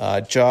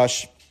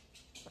 Josh,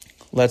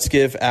 let's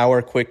give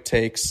our quick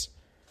takes.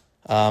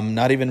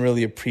 Not even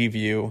really a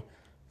preview,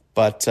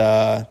 but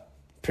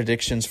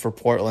predictions for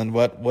Portland.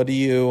 What do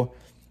you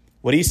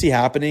see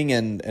happening,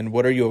 and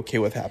what are you okay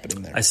with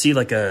happening there? I see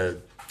like a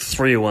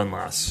 3-1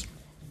 loss.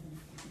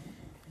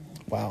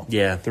 Wow.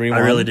 Yeah, 3-1? I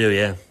really do,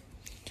 yeah.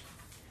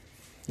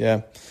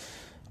 Yeah.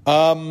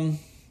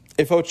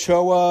 If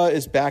Ochoa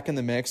is back in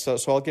the mix, so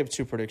I'll give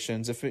 2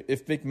 predictions. If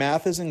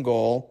McMath is in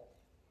goal,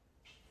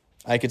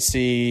 I could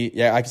see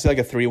like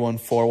a 3-1,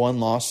 4-1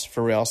 loss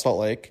for Real Salt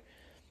Lake.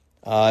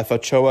 If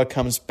Ochoa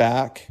comes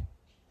back,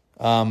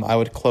 I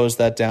would close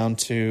that down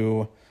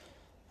to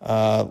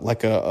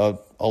like a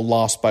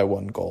loss by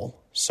 1 goal.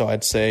 So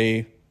I'd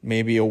say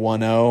maybe a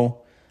 1-0,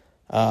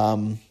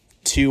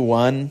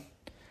 2-1.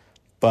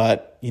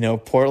 But,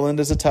 Portland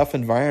is a tough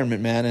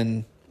environment, man,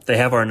 and they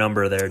have our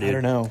number there, dude. I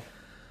don't know.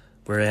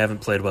 We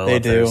haven't played well They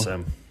up do. there,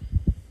 so.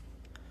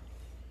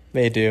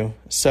 They do.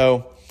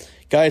 So,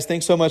 guys,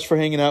 thanks so much for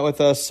hanging out with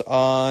us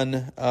on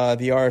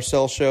the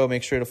RSL show.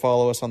 Make sure to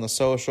follow us on the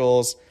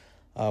socials.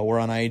 We're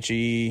on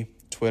IG,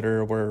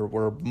 Twitter.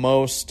 We're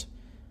most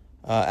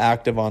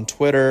active on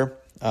Twitter.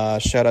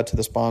 Shout out to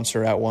the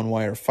sponsor at One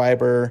Wire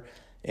Fiber.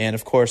 And,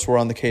 of course, we're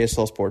on the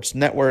KSL Sports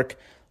Network.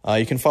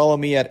 You can follow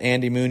me at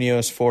Andy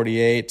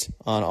Munoz48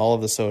 on all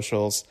of the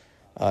socials.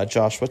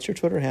 Josh, what's your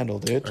Twitter handle,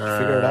 dude? Did you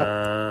figure it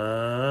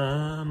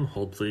out?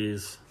 Hold,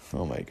 please.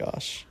 Oh, my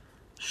gosh.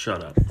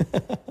 Shut up.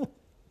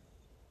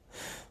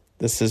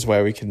 This is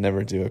why we can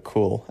never do a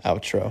cool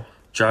outro.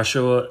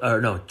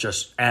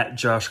 Just at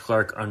Josh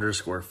Clark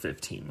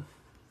 _15.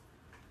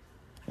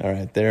 All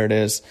right, there it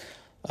is.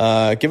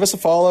 Give us a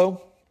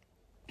follow.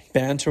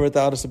 Banter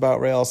without us about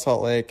Real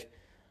Salt Lake.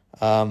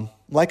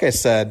 Like I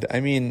said,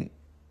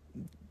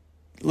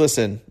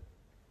 listen,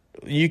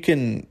 you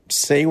can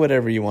say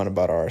whatever you want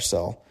about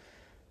RSL.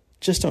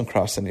 just don't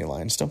cross any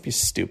lines. Don't be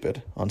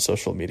stupid on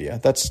social media.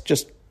 That's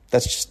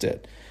just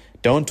it.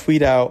 Don't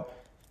tweet out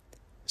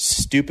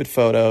stupid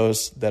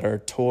photos that are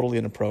totally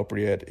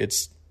inappropriate.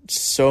 It's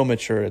so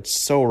mature. It's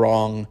so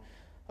wrong.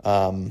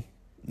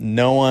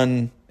 No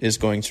one is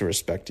going to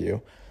respect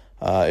you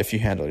if you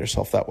handle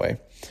yourself that way.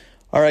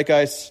 All right,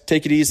 guys,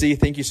 take it easy.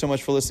 Thank you so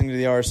much for listening to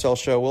the RSL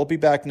show. We'll be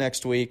back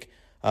next week.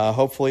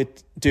 Hopefully,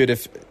 dude,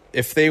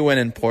 if they win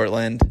in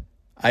Portland,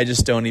 I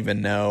just don't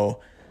even know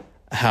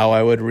how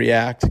I would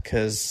react,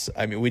 because,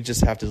 I mean, we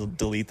just have to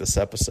delete this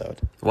episode.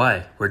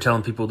 Why? We're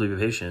telling people to be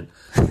patient.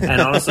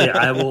 And honestly,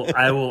 I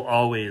will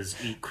always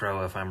eat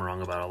crow if I'm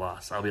wrong about a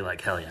loss. I'll be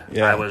like, hell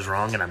yeah. I was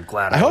wrong, and I'm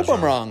glad I hope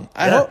was wrong.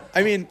 I'm wrong.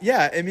 I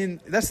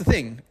mean, that's the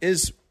thing,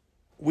 is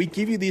we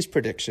give you these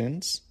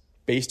predictions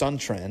based on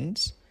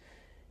trends,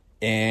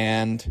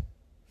 and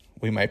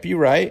we might be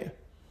right,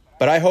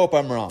 but I hope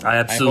I'm wrong. I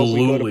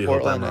absolutely hope we go to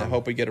Portland, I'm wrong. I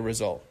hope we get a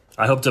result.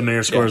 I hope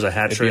Demir scores a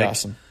hat trick. It'd be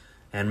awesome.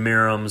 And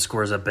Miram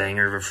scores a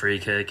banger of a free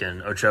kick,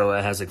 and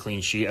Ochoa has a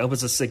clean sheet. I hope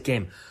it's a sick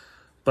game.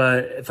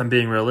 But if I'm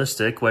being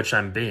realistic, which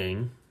I'm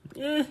being,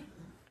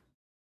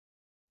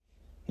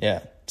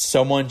 Yeah.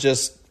 Someone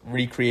just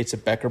recreates a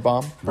Becker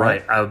bomb.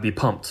 Right. I would be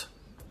pumped.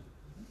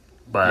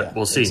 But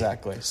we'll see.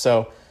 Exactly.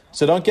 So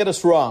don't get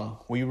us wrong.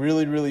 We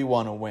really, really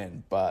want to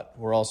win, but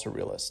we're also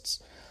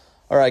realists.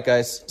 All right,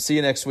 guys. See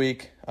you next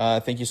week.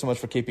 Thank you so much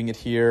for keeping it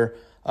here.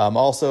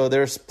 Also,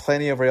 there's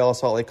plenty of Real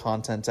Salt Lake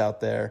content out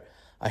there.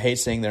 I hate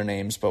saying their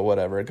names, but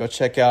whatever. Go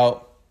check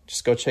out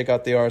the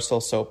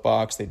RSL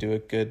Soapbox. They do a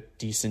good,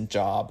 decent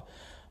job.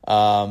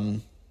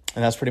 And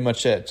that's pretty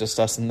much it. Just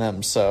us and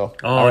them. So,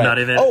 right. Not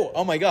even.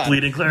 Oh my God.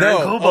 Bleeding Claire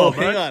and Cobalt.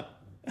 Hang on.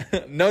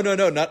 No,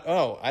 not.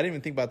 Oh, I didn't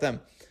even think about them.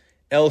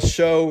 El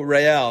Show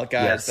Real,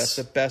 guys. Yes. That's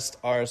the best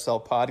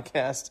RSL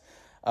podcast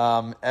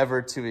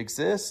ever to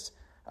exist.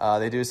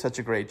 They do such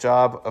a great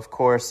job. Of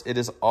course, it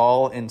is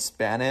all in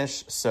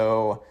Spanish.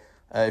 So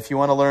if you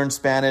want to learn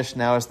Spanish,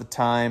 now is the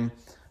time.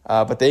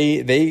 But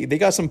they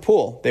got some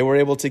pull. They were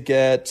able to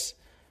get,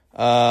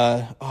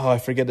 I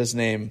forget his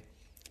name.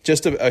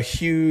 Just a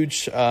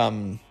huge,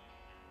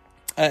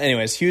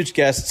 huge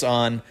guests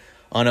on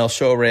El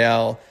Show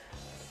Real.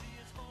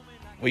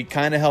 We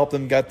kind of helped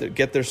them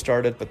get their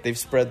started, but they've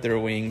spread their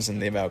wings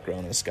and they've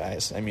outgrown us,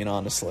 guys. I mean,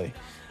 honestly.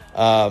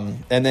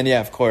 And then,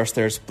 of course,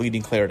 there's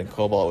Bleeding Claret and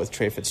Cobalt with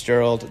Trey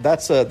Fitzgerald.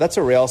 That's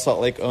a Real Salt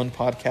Lake owned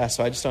podcast,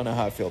 so I just don't know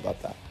how I feel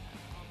about that.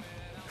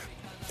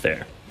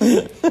 Fair.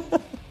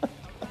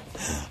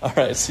 All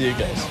right, see you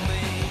guys.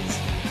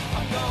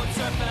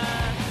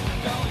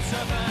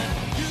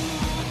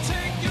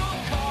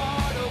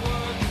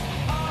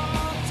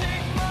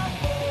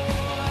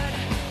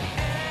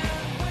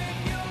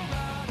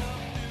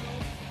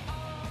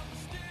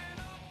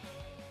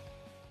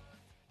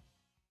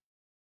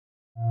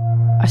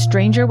 A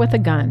stranger with a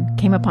gun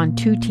came upon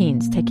two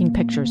teens taking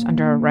pictures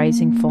under a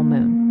rising full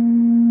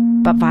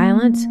moon. But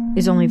violence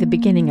is only the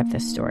beginning of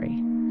this story.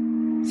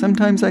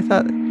 Sometimes I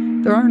thought,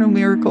 there are no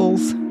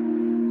miracles.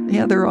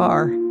 Yeah, there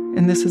are,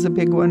 and this is a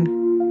big one.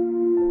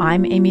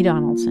 I'm Amy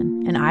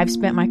Donaldson, and I've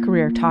spent my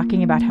career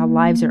talking about how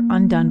lives are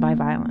undone by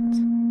violence.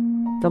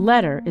 The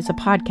Letter is a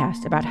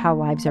podcast about how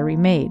lives are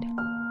remade.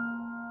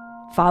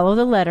 Follow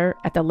The Letter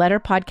at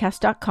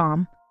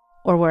theletterpodcast.com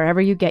or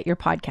wherever you get your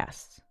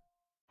podcasts.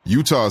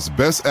 Utah's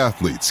best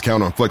athletes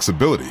count on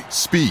flexibility,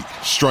 speed,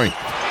 strength.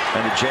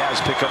 And the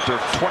Jazz pick up their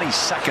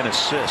 22nd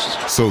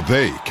assist. So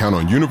they count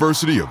on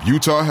University of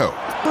Utah Health.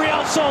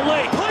 Real Salt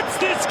Lake puts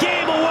this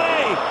game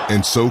away.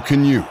 And so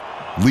can you.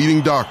 Leading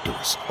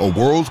doctors, a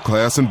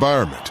world-class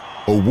environment,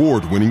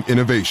 award-winning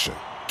innovation,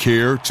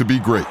 care to be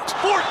great.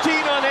 14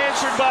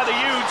 unanswered by the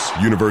Utes.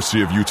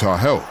 University of Utah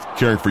Health,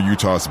 caring for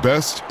Utah's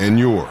best and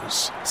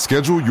yours.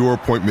 Schedule your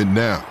appointment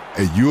now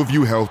at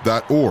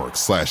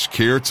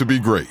uofuhealth.org/care to be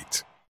great.